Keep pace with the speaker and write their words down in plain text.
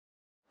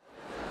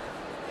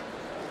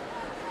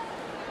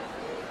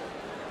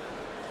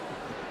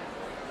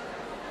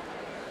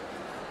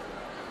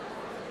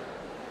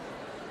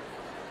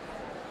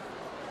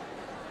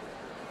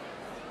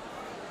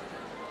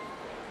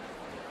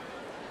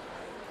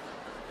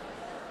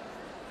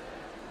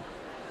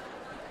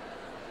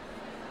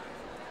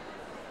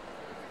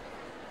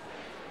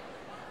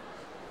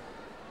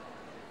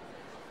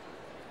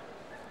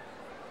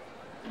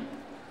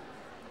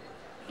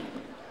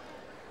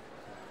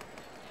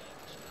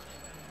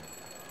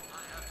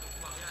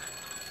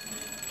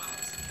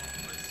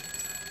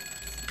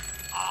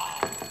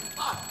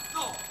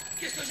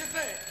Qu'est-ce que j'ai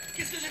fait?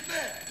 Qu'est-ce que j'ai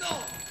fait? Non!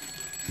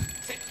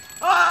 C'est...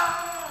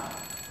 Ah!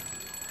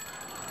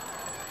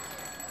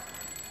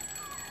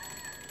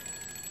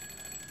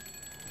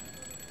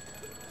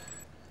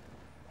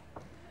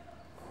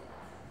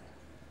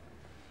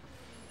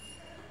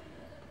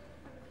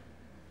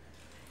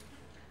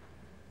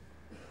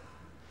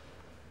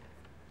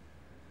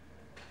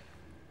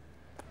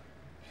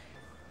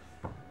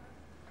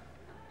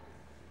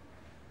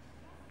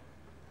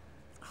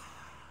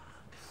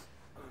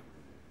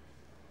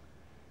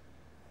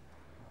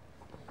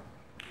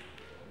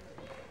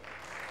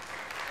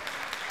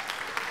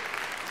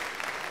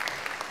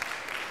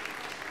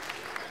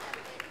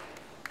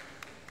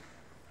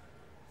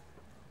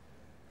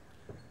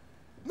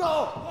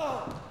 Non!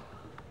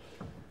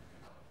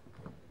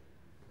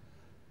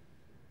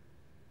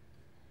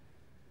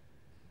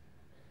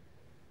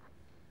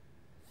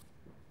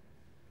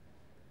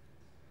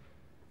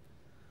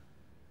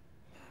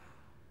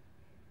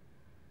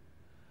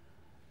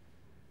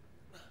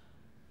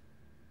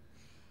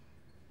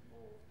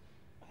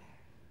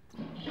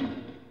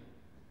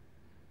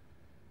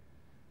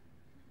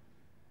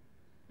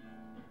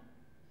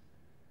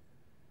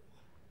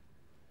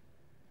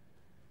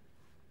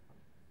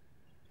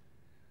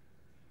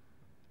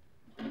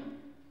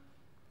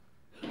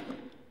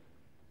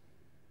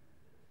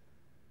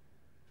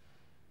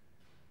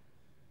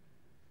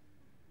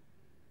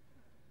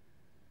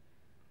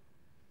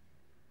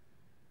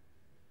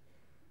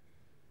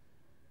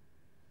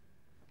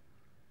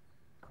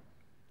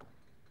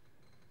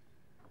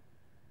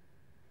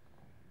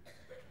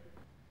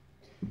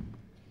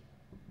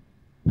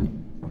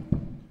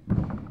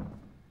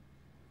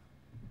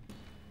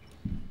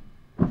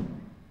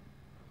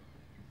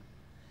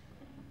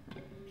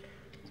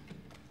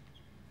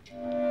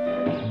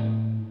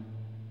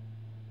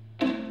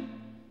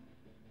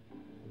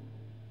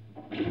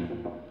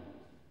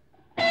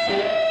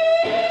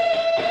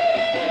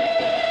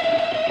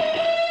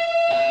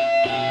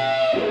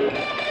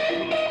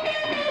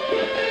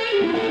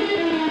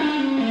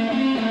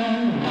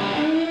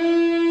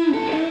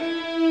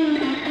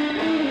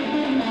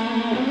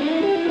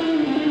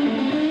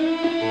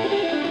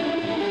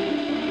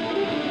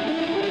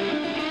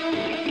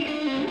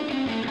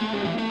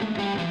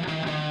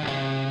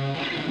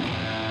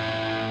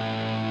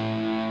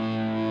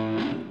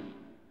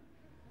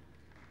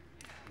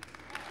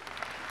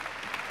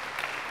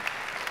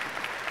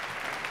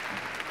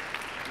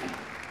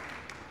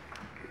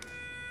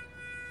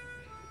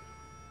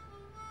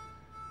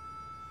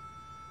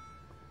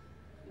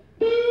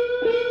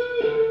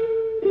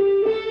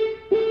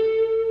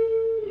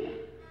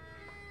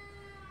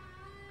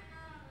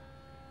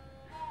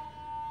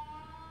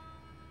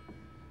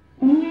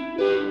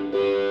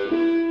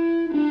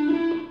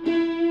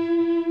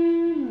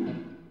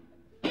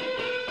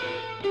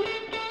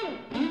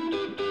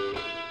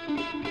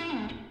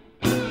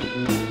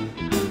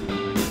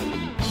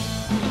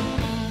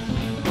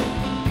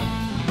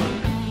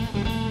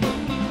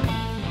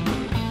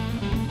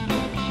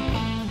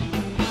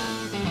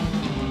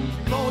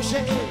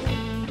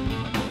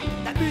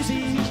 La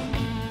musique,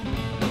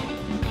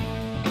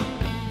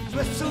 je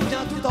me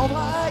souviens tout en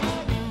vrac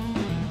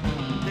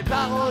des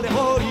paroles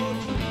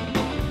héroïques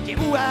qui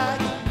rouaillent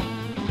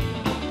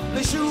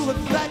le jour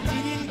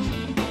fatidique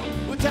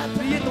où t'as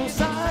plié ton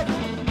sac.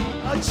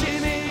 Oh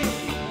Jimmy,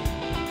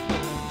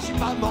 je suis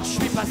pas mort, je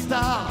suis pas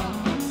star.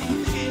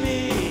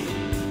 Jimmy,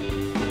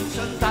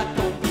 je ne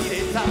t'attends plus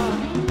d'état.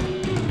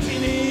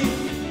 Jimmy,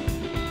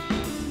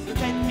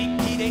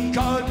 peut-être qui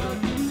déconne.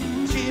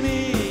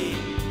 Jimmy,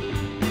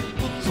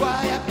 pourquoi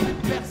y'a plus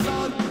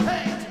personne?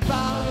 Hey, tu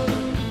parles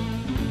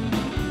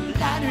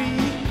la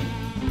nuit,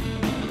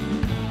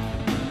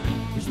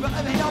 je me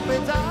réveille en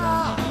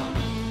pétard.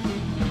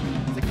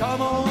 C'est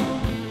comme au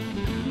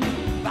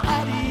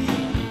paradis,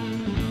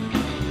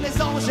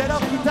 les anges et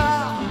leur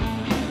guitare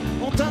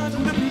ont un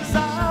double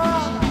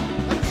bizarre.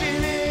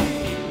 Jimmy,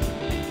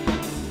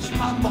 je suis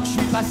pas mort, je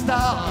suis pas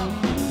star.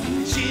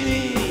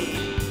 Jimmy,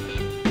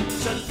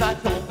 je ne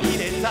t'attends plus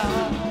d'état.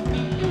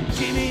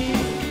 Jimmy,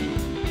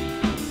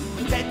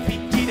 peut-être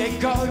qui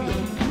déconne.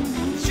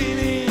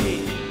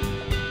 Jimmy,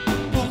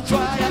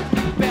 pourquoi y'a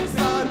plus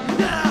personne?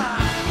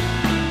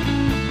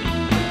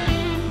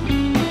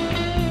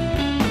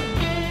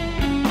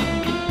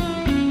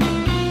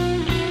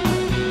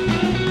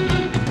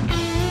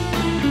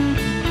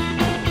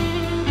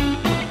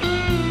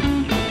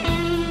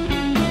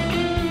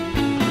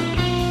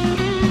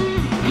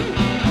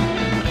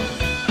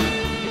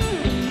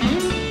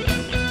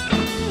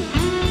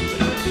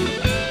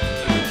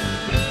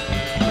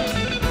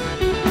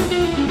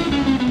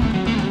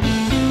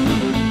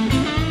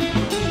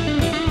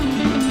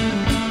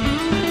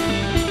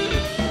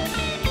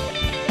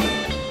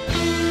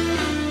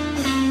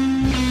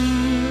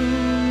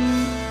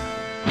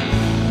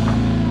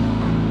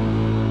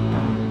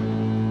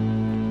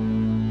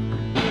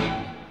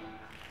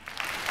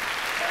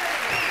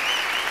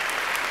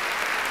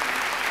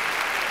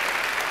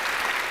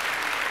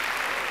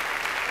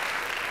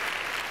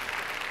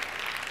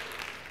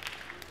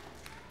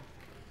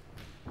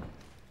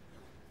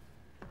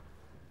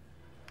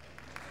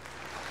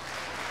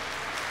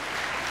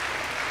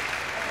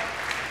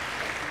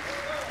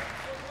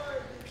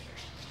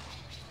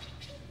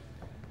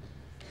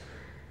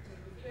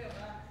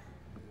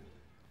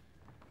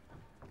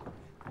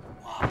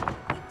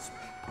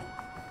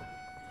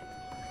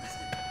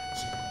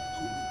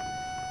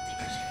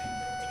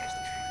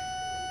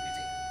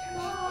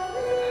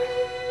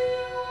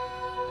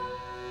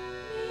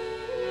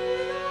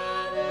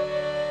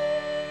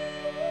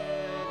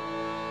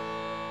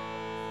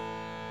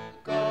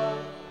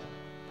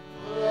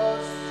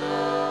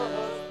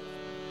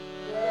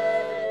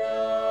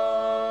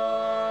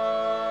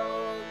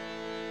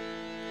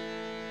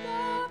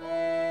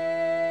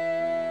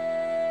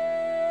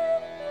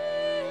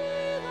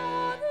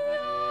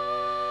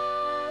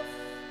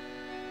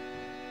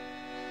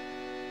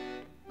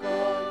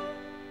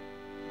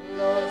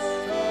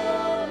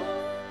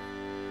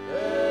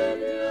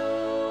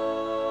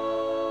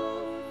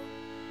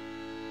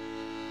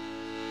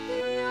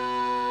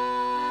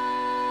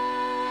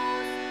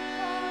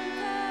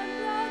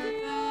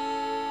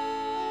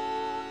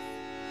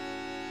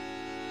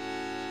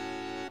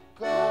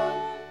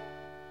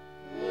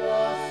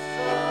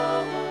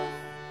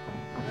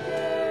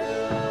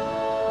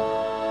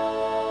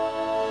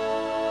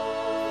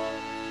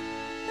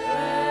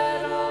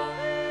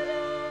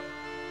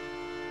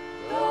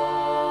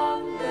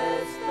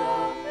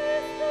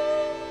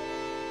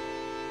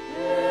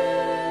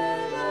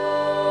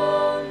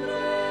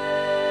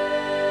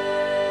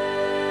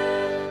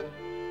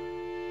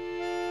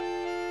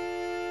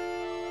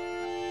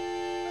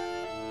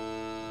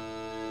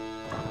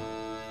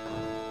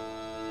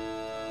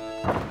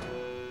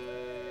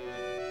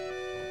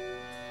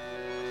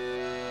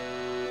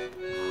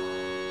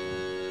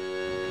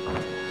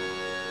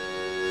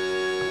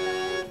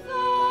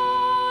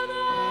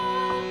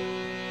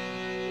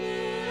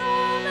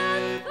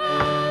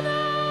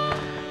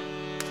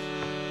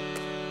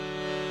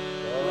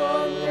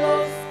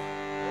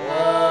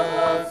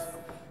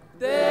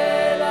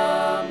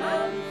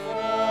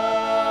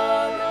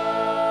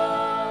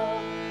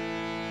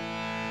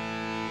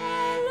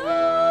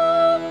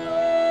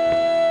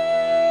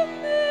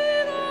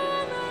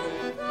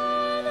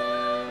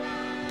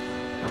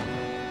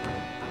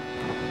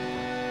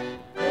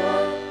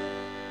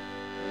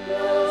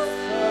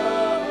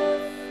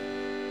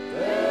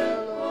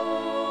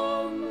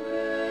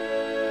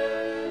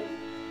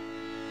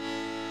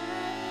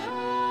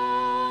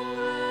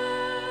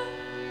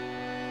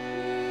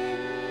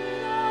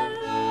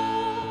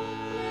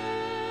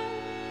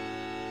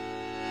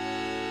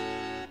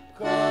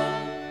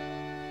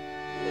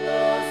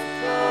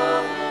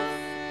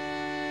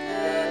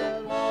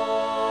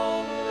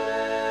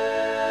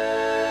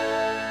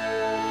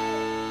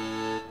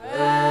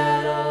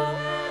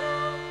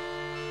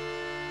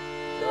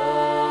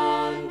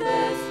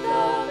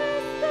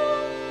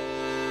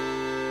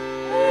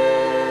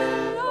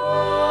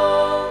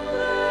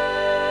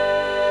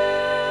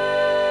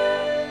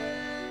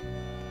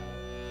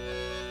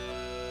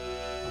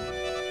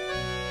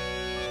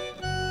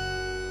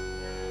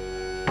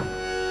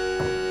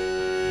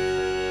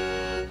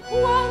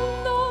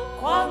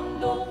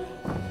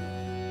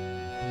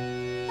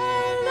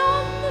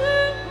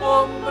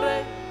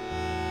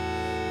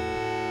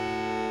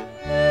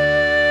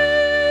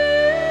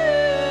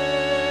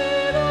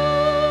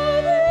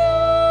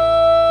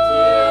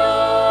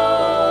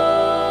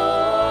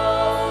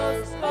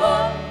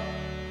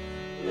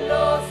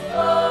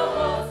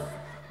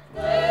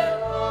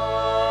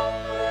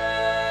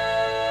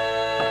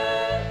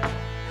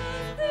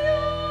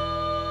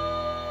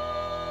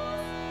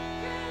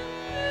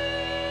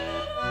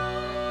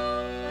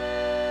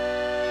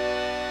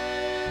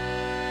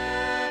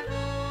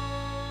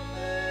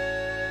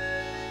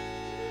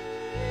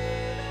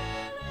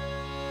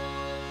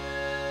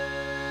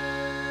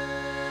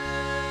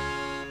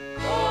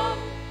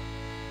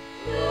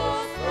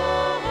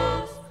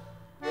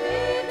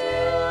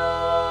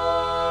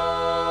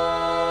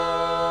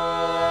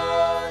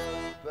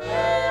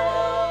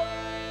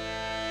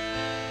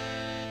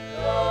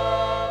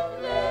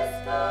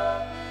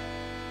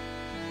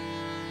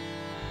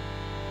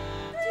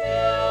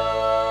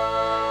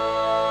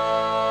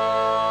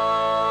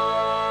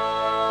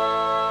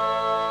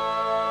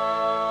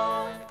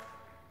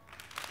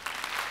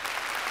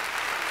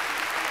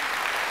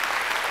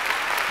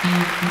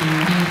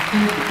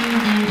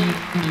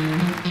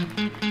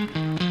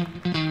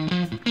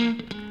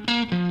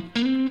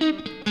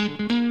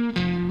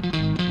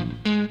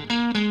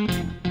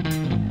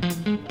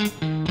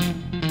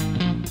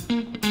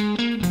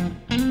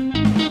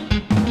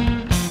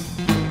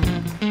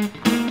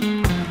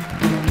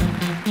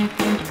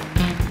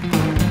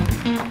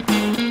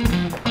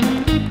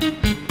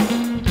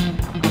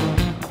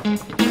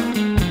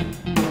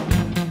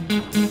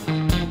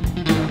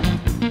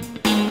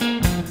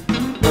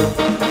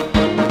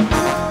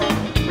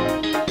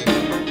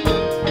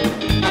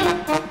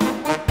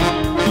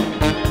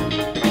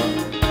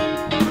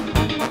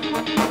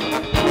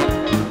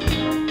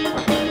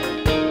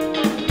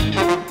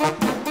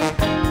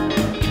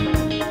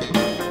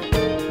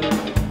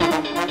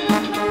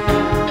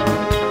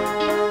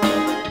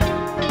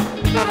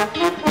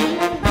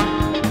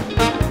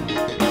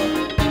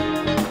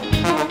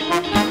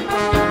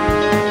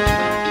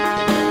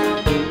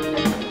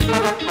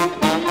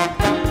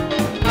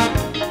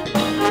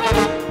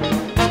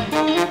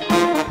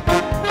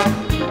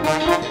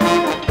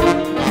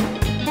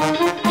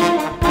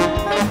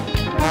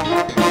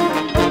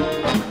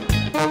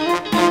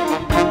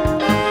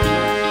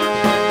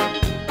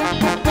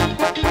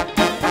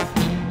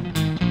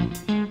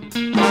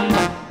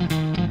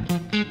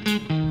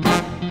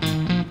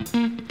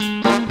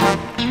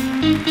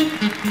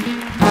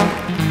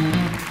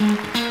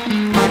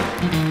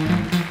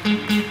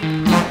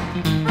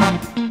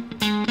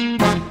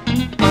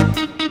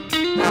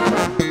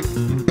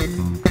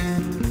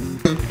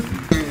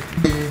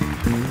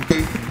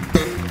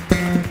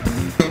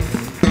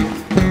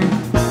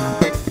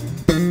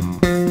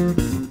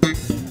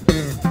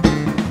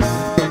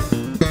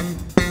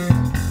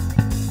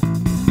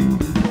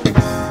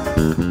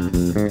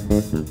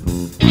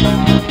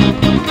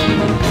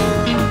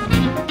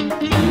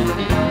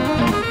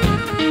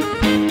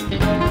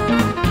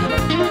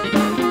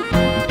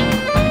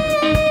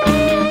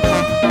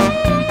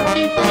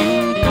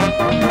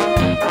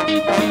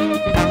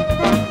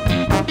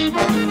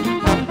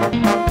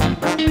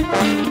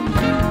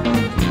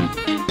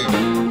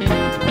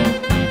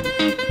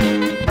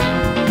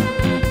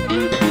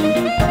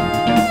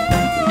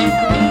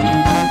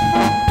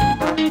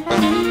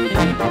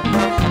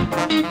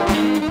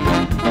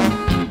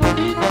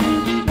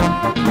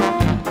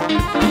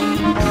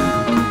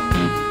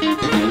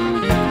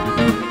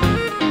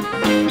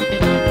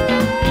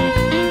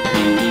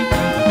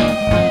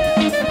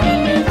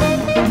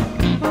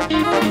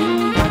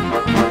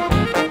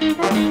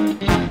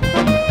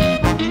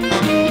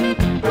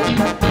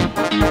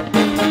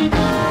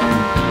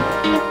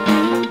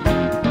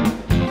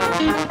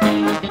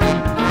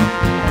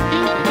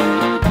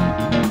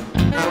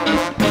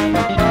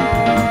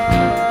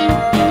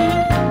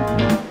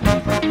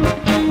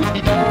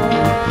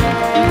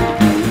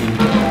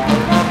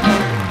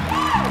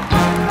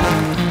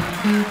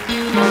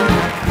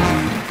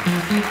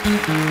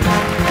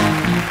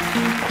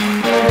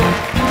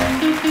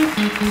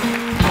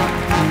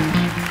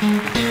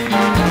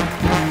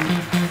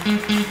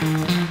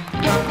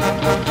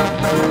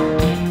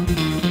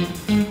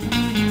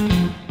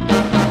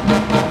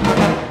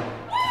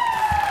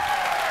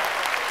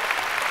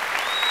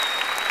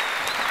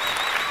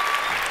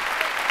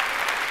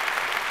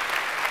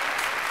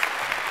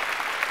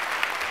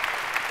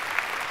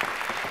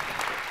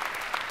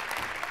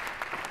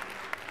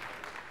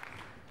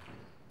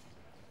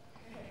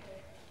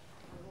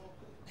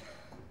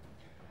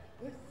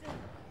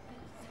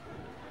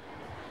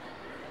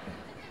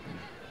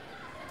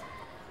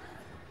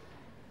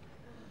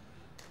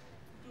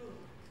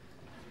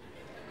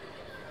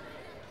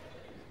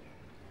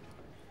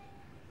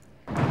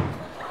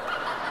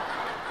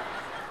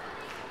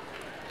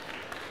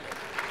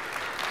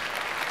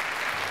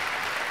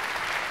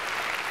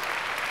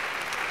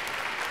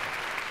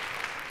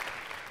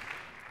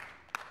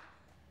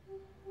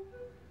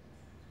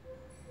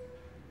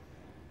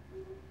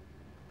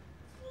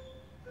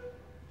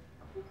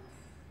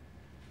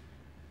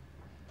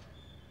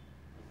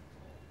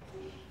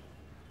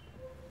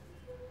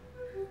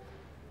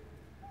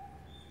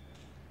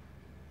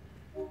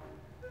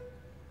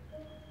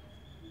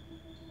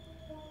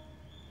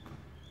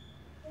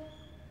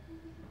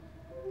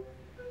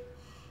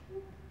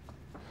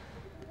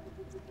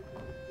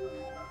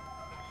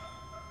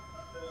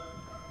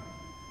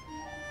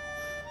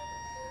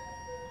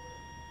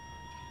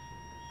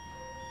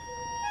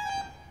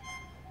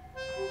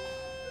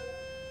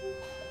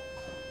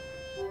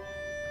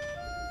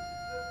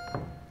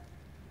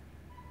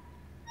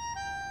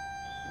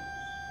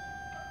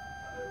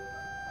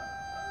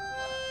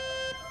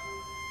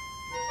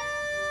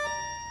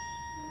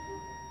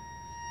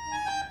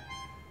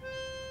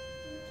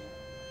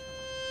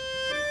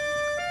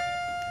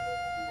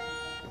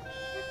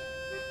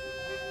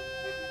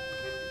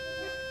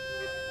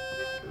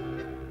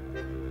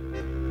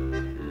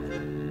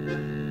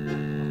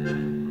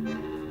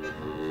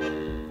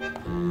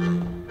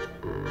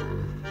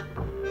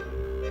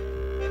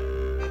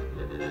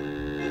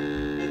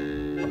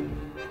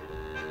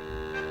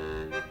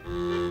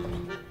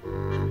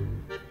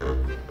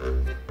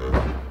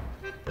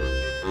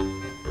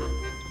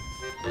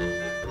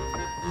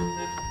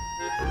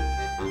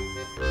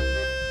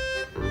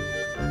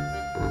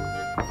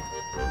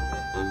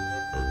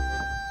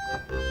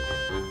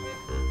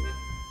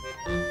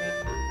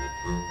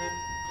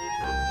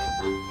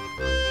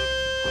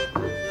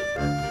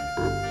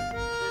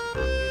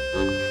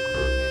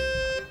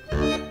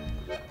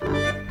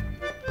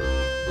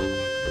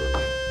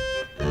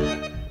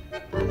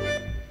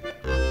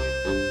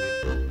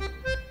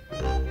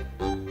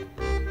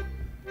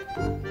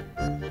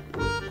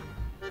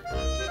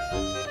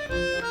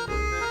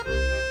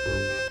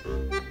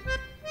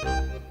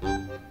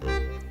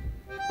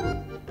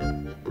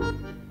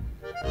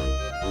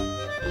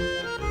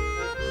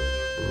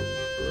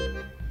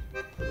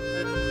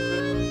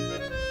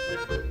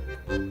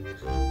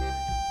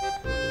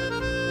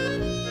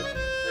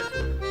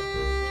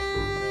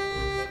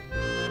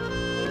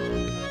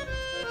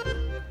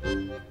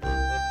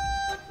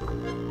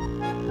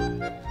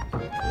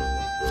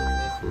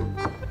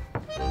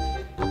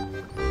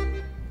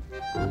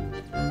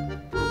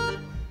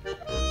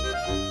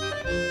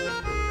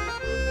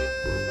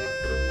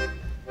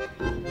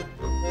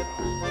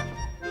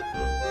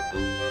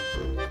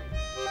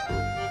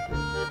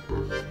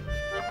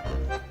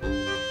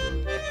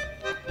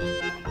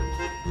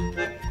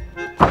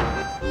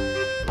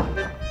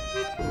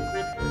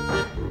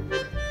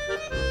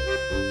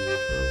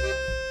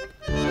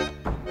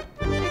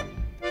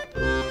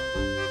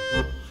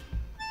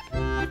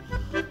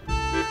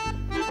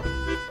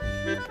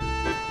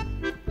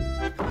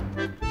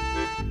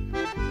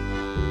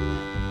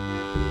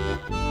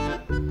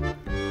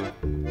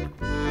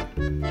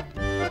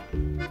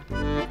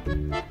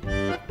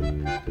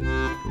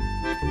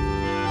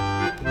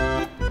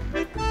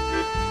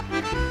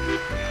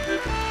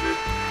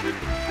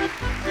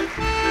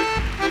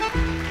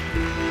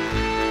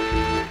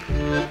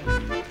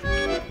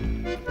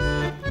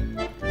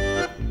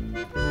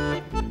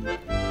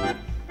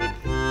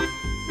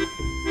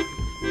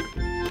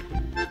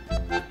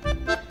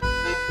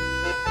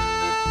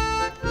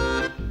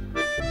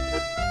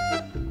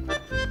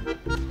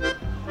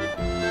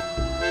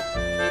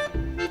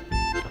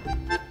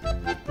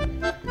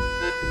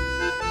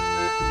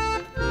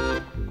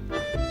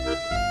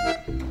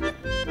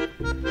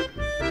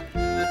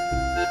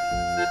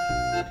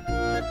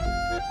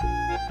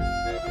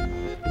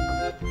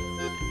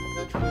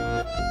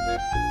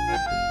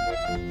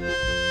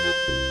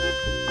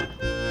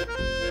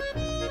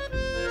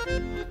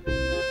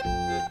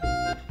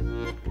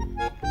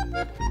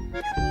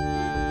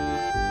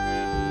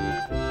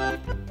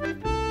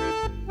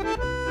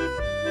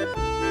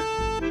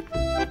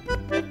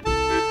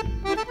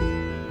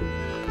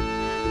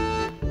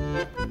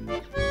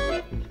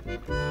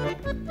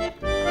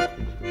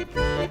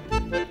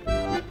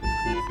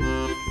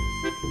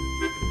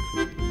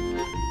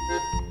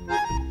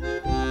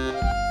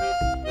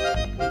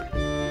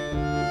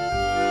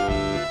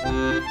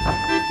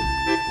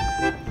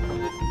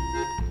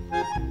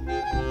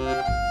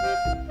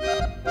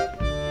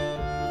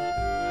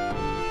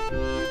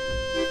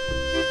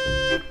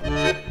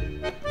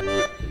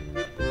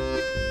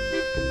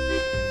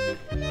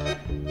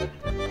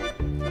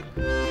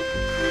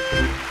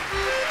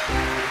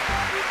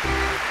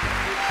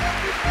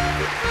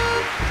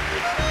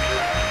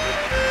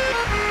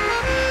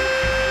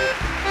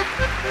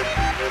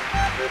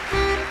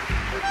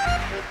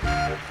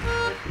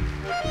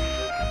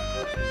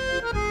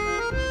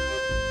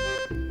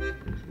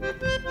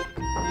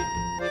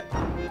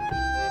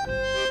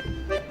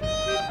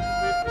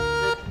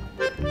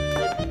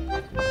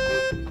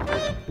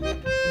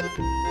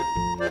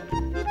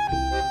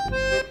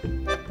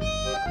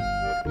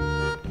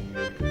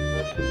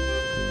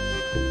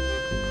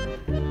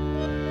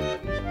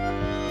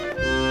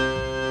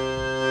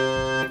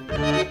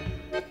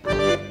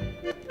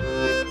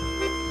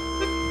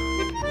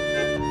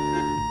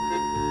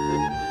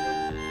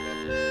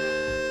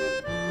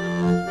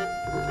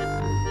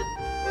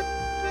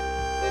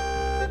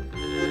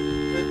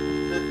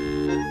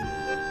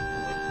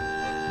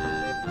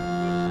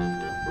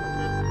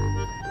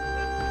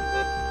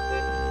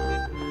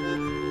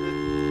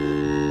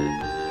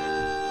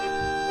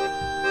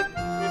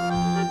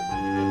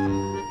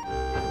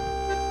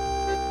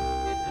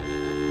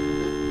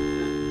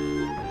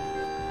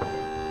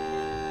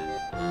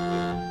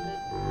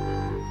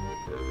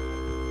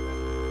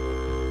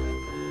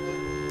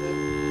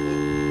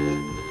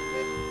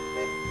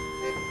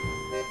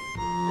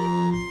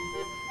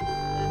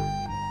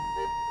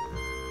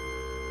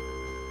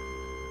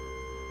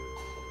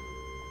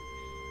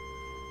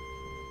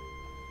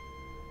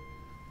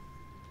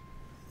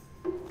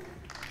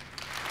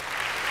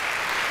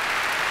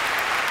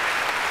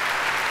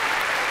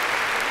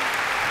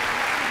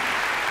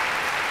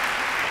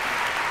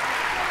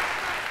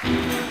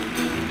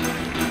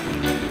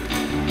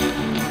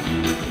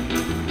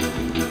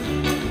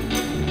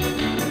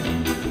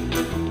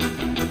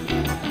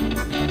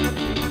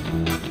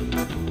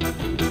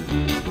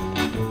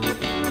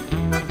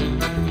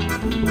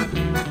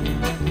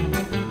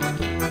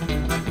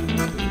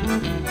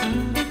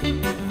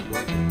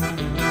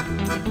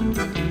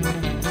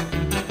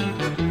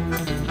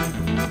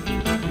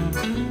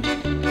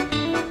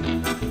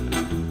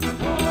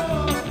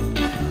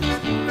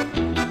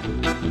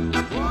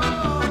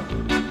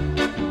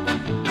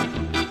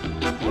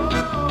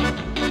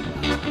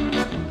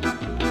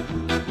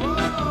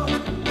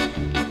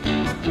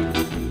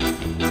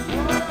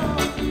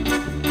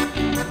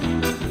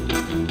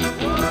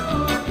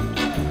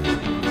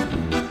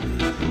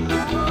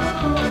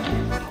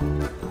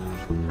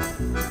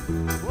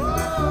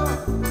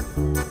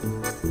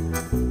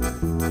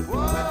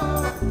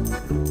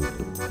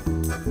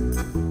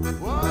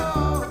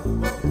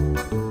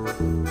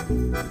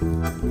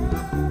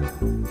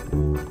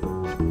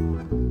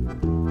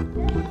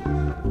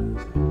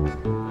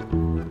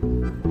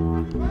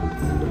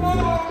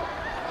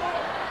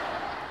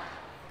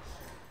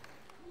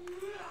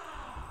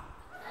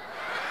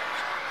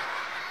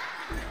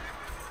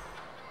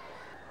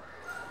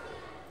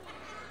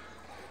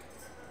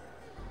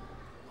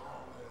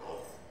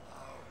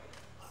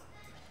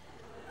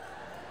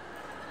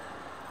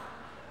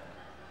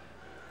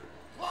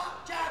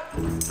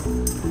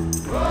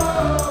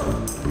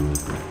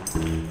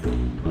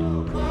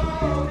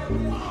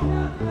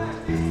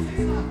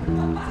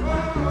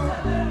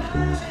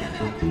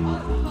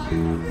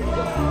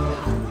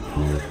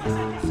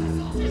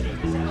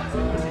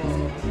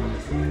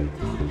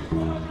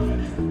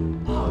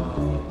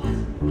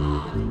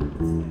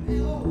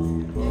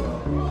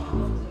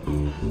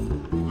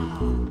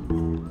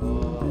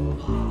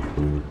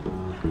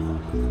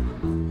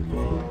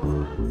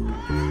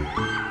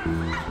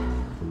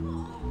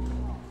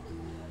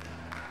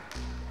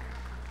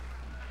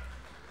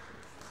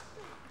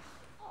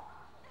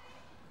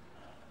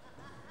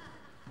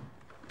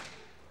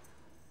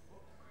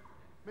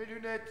 Mes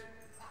lunettes.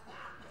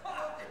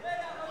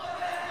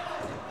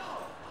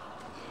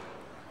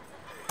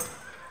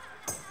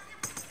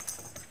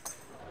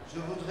 Je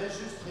voudrais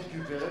juste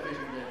récupérer mes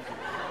lunettes.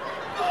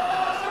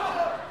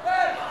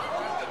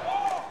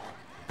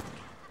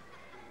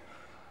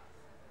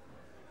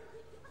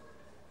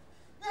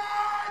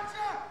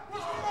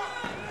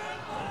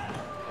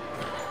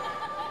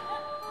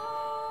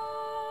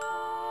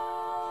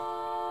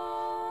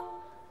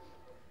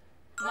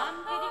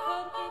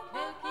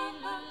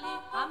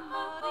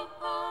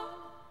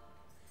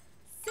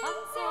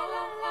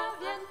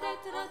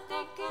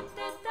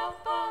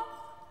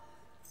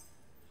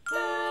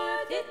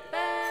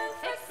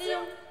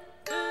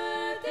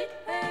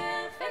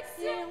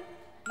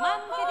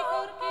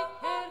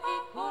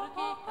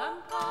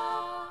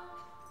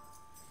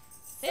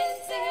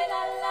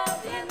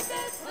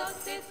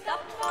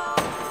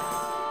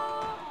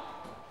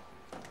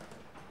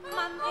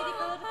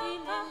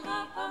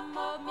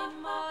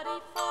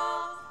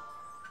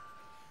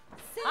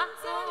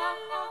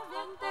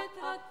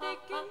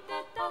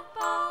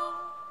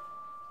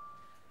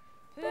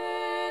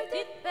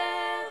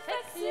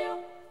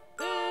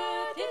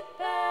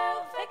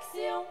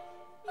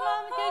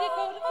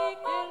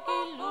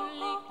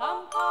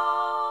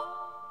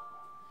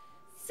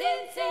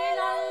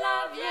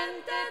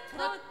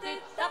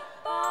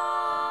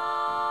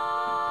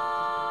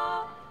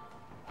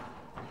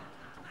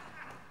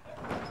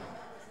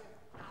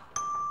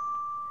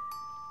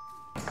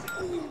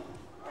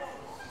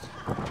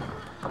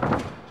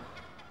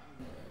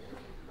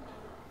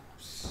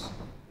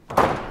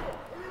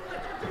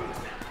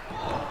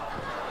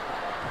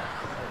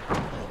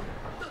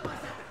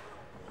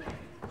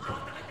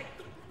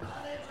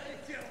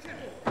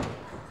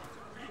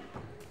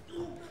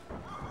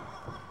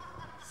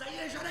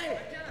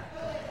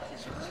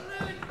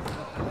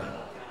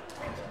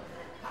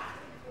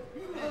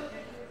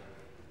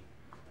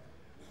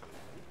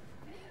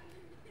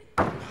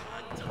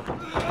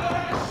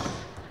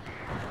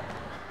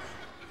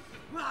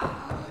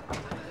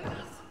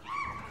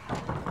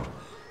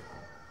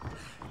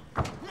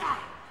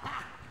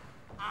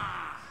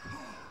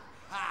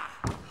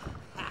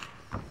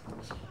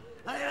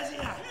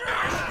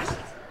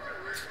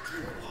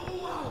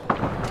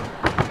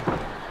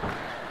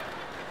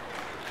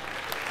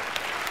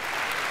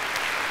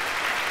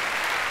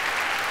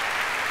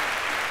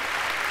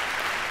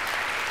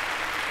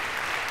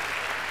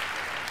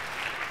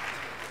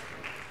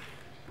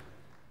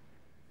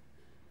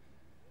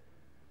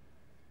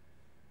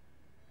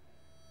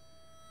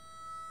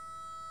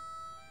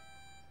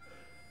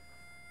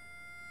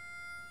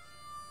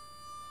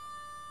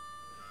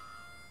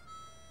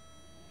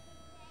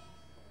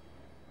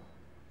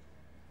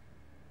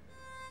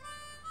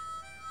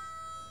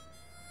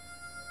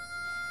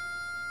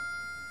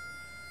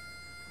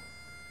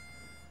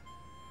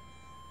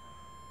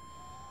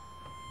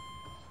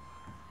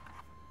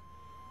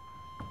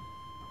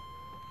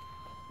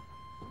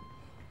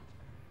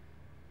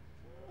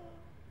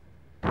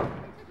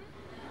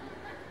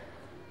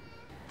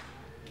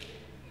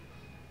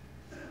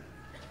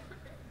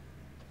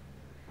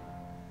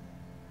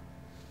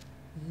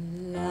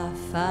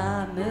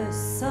 Femme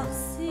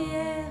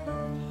sorcière,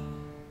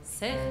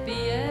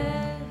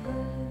 serpillière,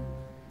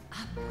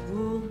 a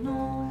pour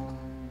nom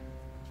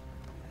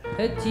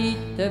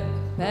petite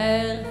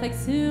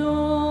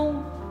perfection,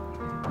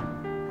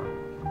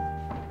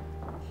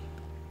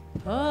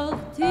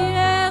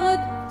 portière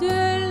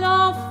de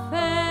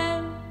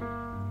l'enfer.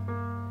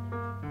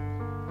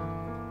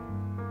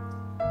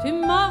 Tu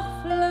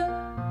morfles,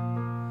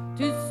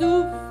 tu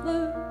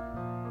souffres,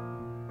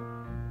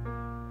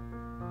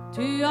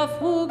 tu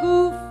offres au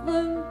gouffre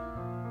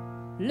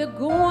le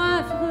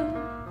goinfre,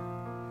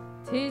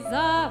 tes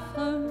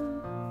affres,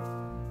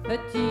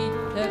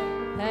 petite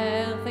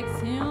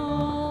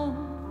perfection.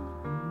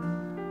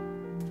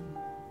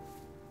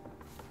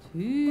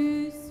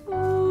 Tu souffres,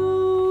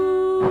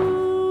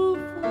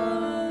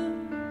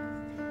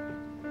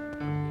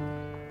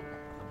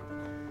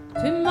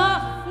 tu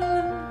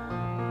morfles,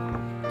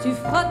 tu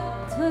frottes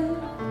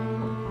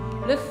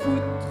le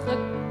foutre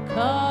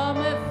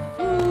comme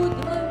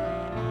foudre,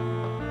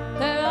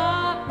 te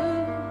happe,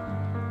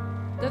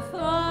 te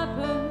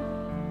frappe,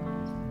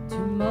 tu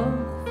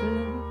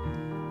morfles,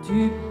 tu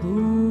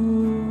bouffes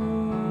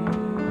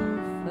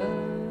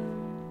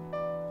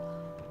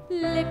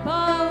les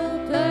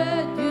portes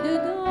du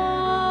dedans.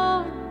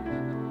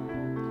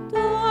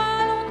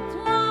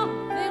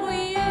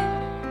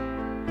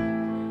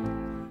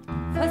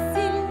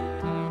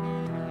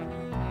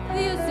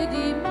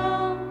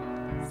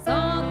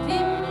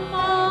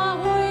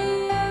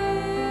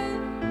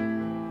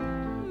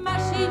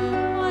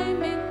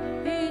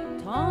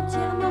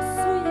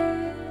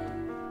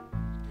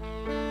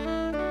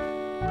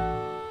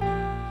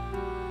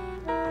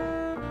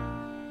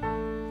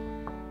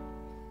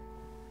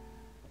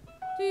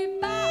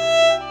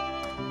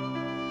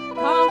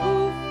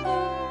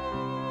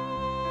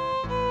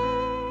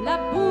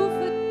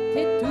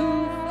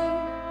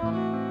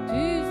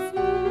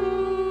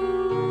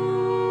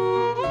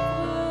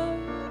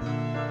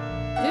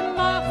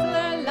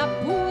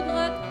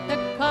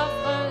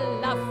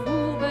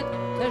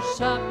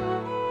 chaque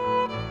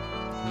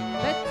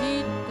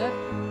petite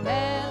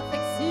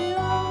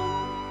perfection.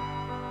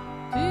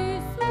 Tu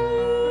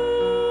souffres,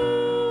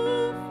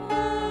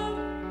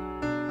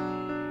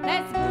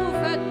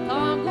 l'esbrouffe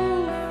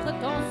t'engouffre,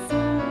 ton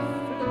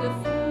souffle de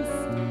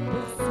frousse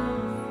pour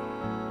souffle.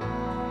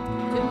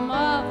 Tu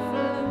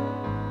morfles,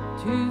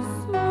 tu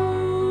souffres,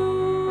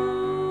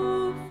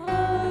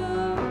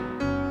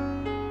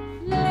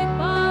 les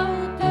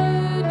portes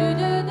du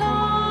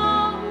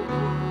dedans,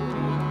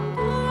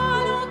 trop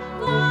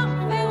longtemps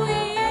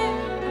verrouillées,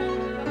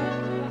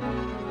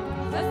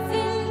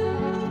 facile,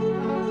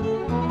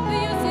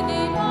 veuillez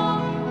sédiment,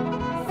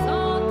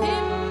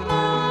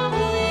 sentiments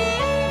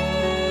rouillés,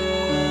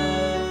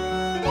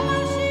 les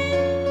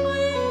machines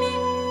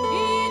humides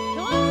et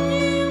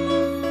tendures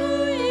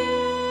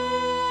souillées.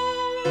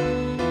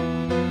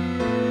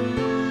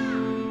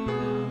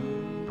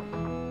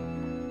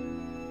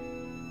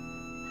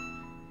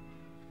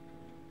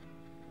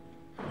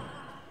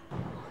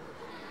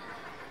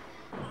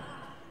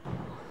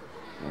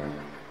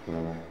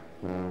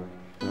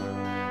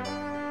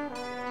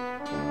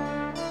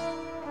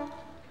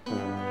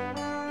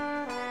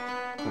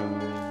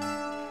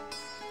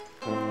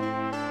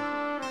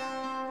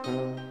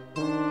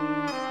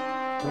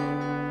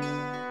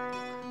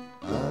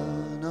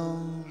 Un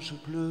ange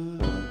bleu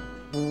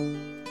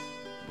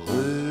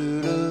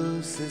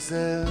brûle ses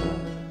ailes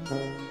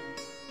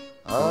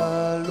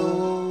à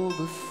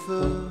l'aube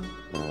feu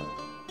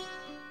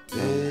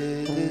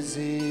des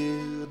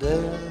désirs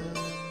d'elle,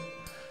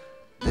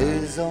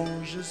 des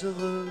anges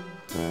heureux,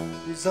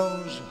 des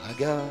anges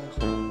hagards,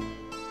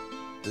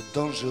 de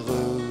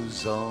dangereux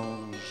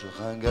anges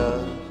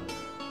ringards,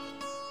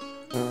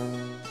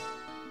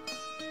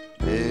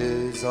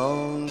 des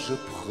anges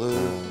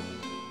preux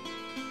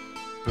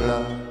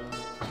plein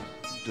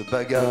de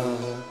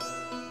bagarres,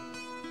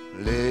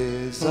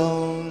 les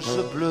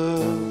anges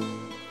bleus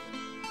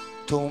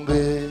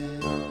tombés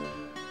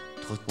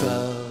trop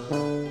tard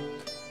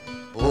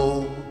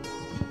au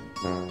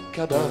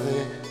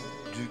cabaret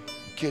du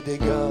quai des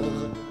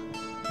gares.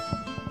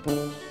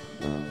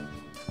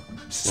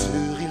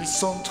 Sûrs ils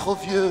sont trop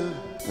vieux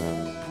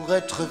pour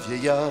être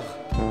vieillards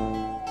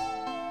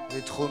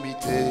et trop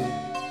mités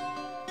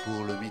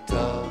pour le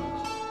mitard.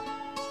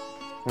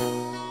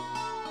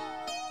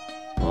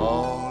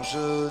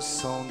 Ange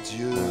sans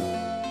Dieu,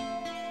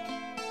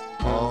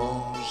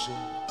 ange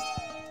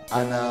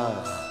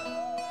anard,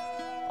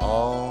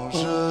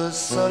 ange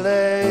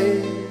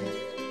soleil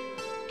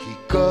qui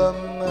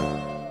comme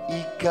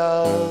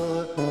Icare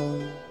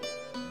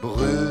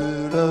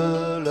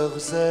brûlent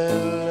leurs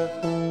ailes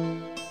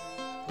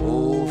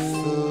au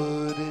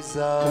feu des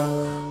arts.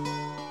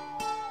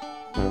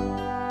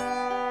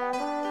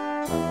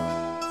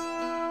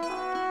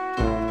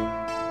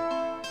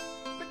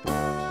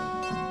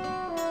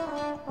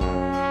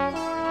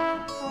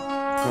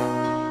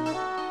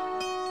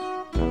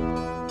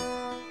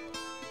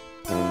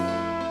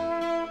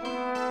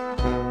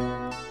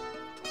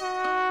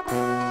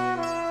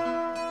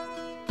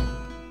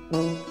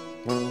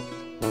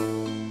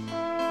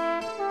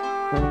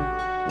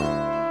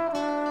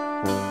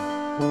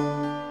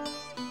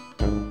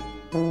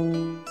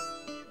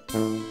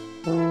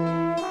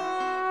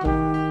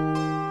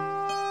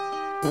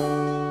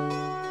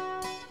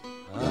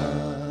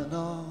 Un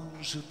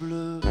ange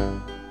bleu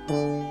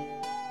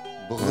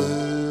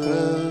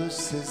brûle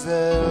ses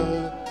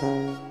ailes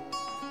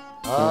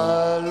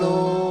à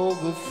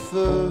l'aube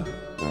feu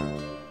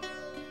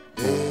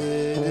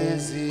des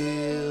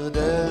désirs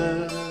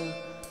d'elle.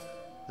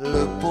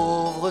 Le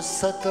pauvre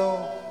Satan,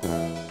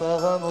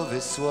 par un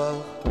mauvais soir,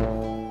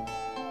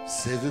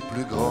 s'est vu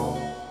plus grand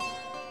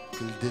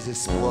que le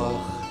désespoir.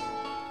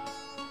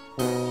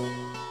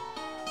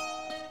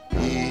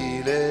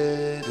 Il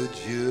est de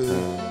Dieu,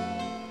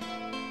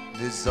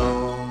 des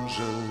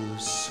anges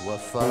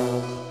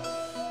soifards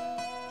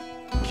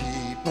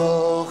qui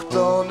portent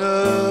en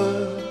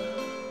eux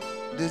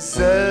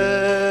des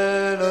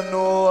ailes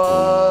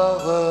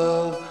noires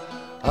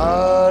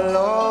à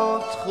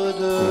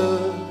l'entre-deux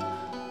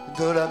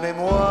de la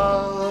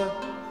mémoire.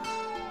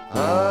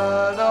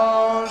 Un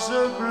ange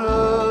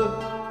bleu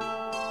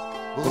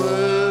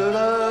brûle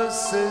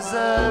ses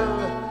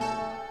ailes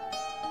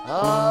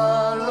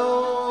à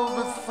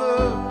l'aube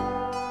feu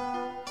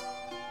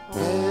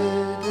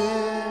des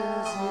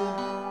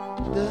désirs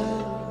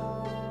d'elle.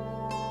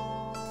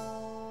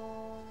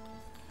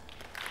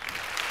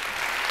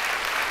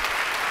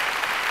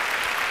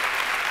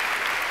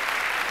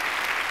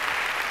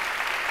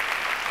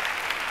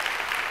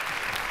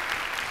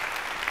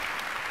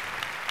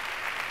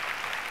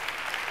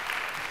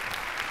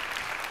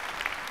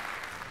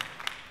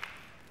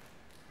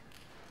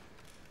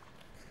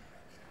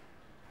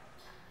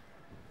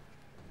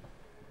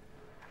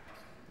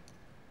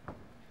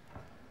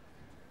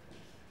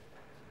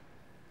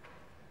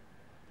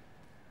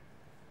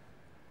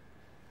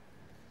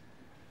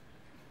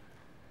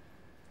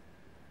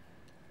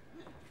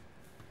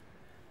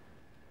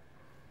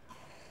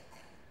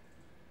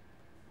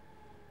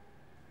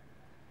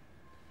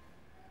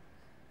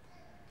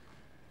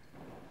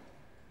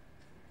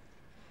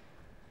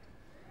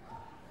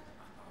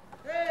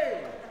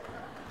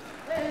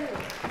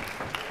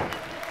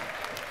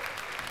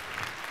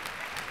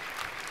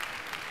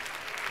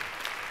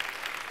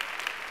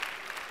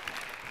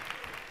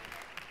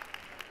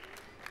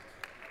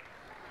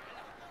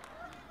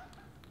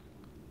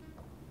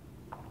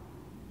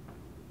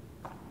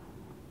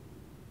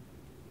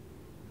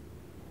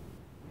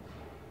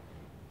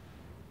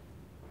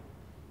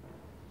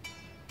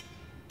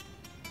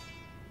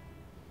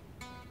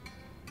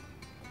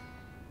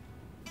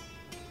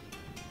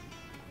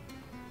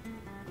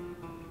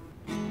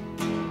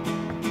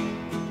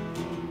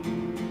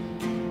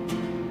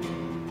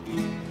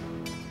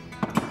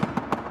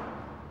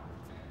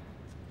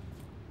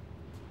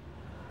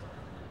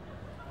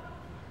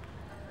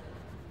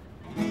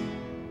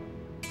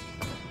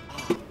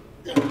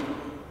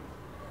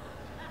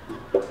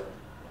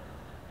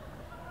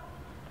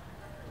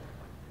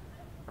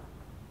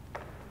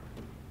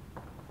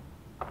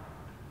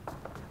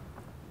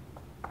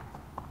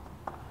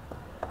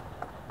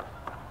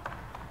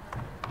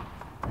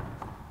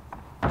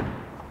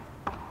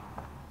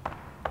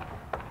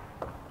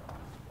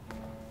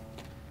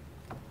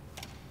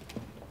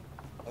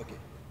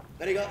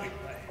 Allez, gars.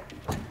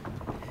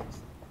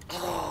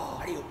 Oh,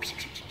 allez, hop.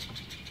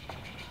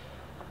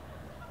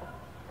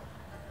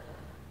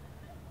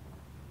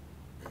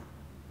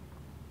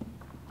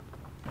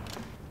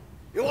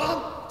 You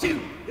want to,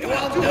 you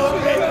want to know.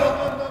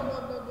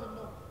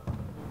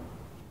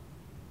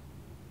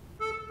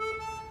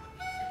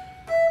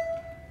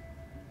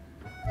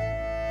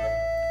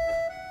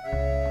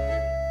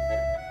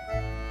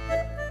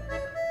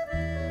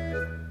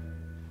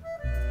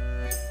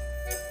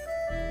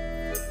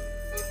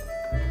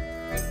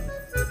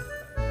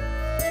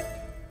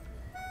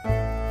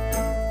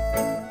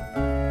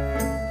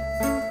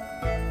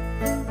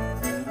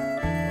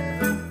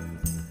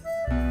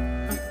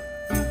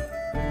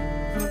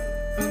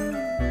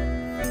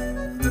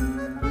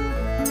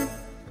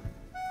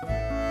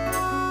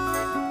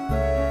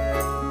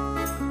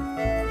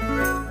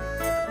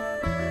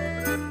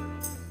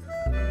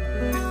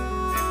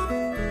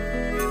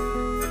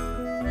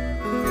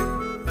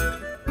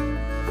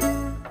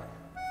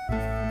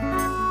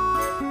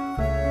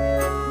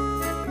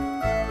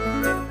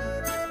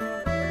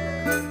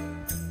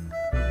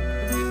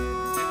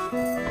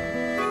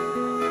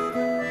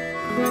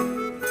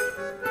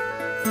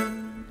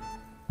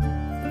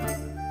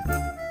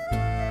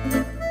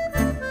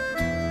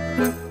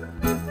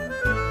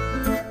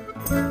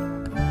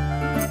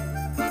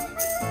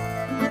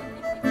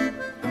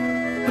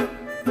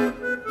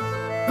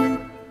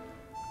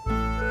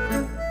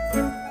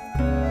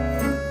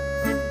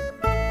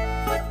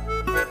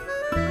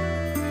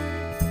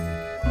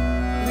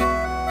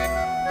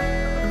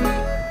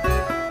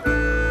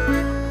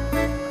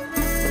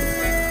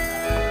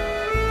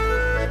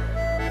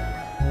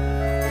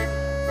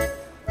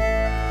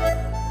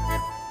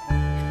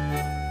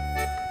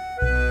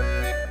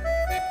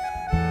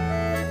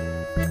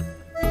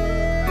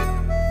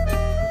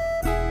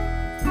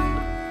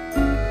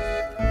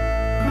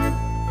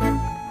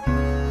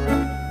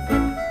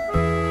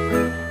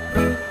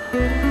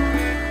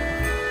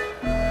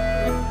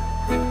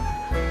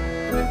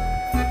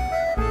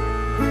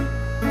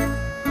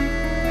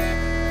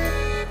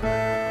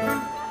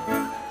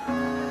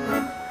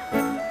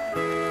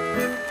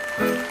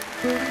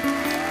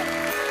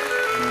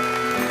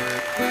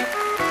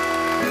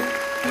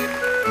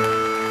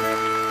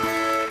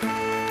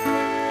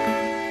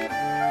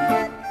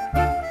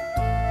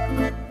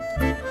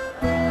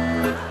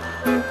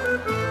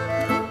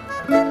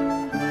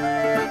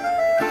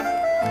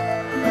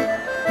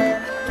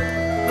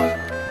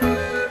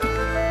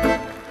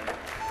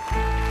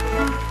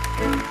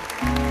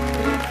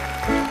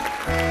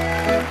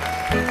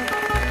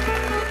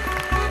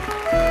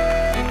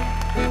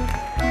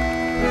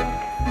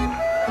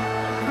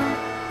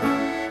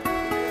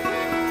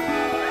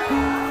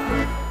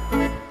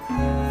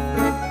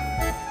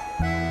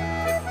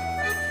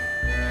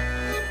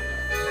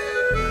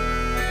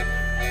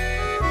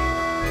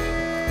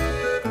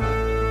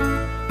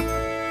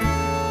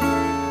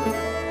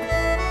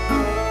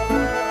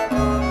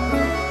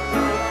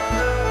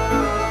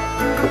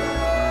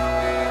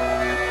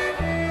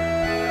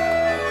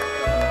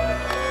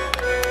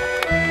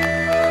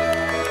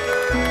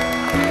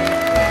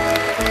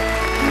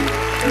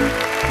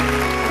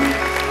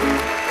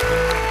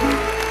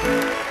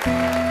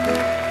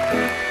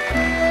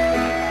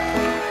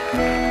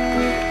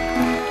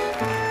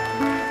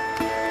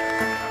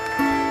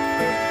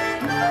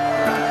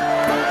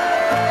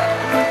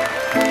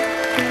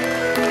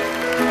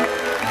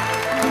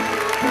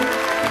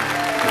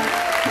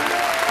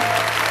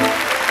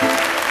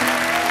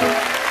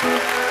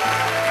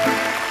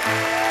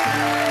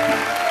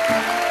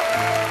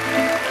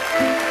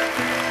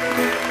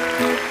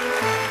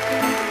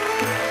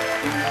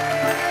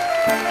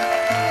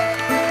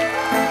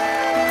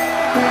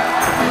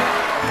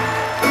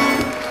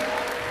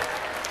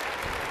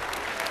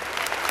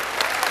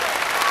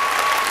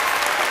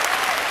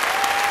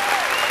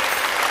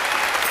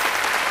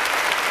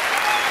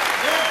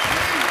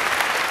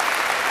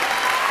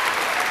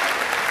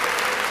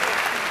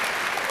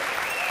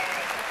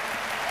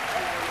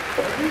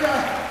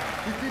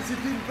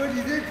 C'était une bonne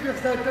idée de faire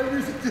ça, t'as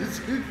vu, c'était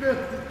super.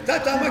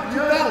 Attends, moi que tu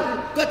parles.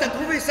 Toi, t'as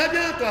trouvé ça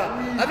bien, toi.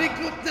 Oui. Avec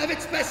l'autre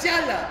navette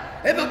spatiale, là.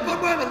 Eh ben, pas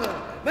moi, maintenant.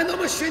 Maintenant,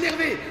 moi, je suis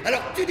énervé.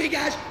 Alors, tu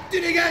dégages,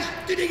 tu dégages,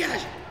 tu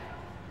dégages.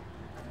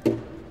 C'était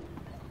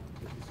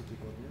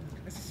pas bien.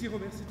 Ah si,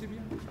 Robert, c'était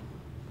bien.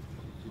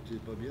 C'était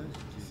pas bien,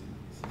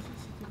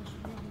 C'était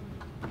vachement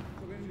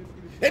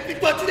bien. Et puis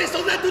toi, tu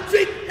descends là tout de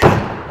suite.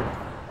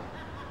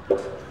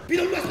 Puis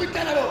donne-moi ce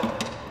truc-là, d'abord.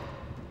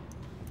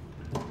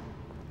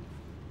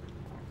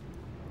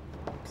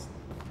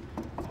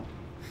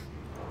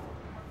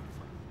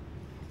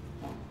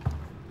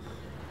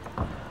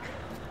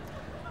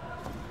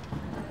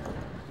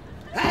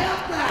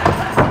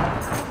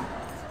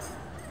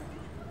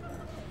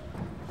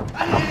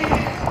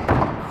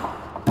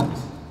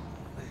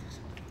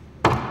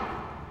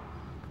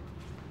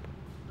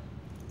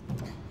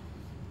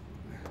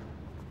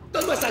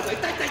 Donne-moi ça, tac,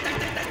 tac, tac, tac,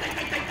 tac, tac,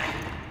 tac, tac, tac.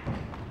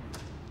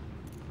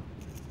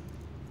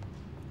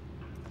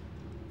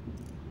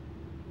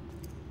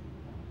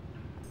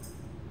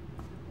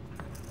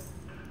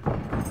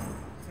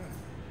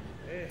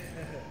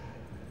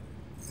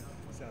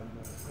 C'est un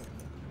mot.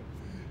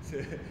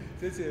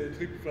 C'est le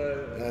truc pas.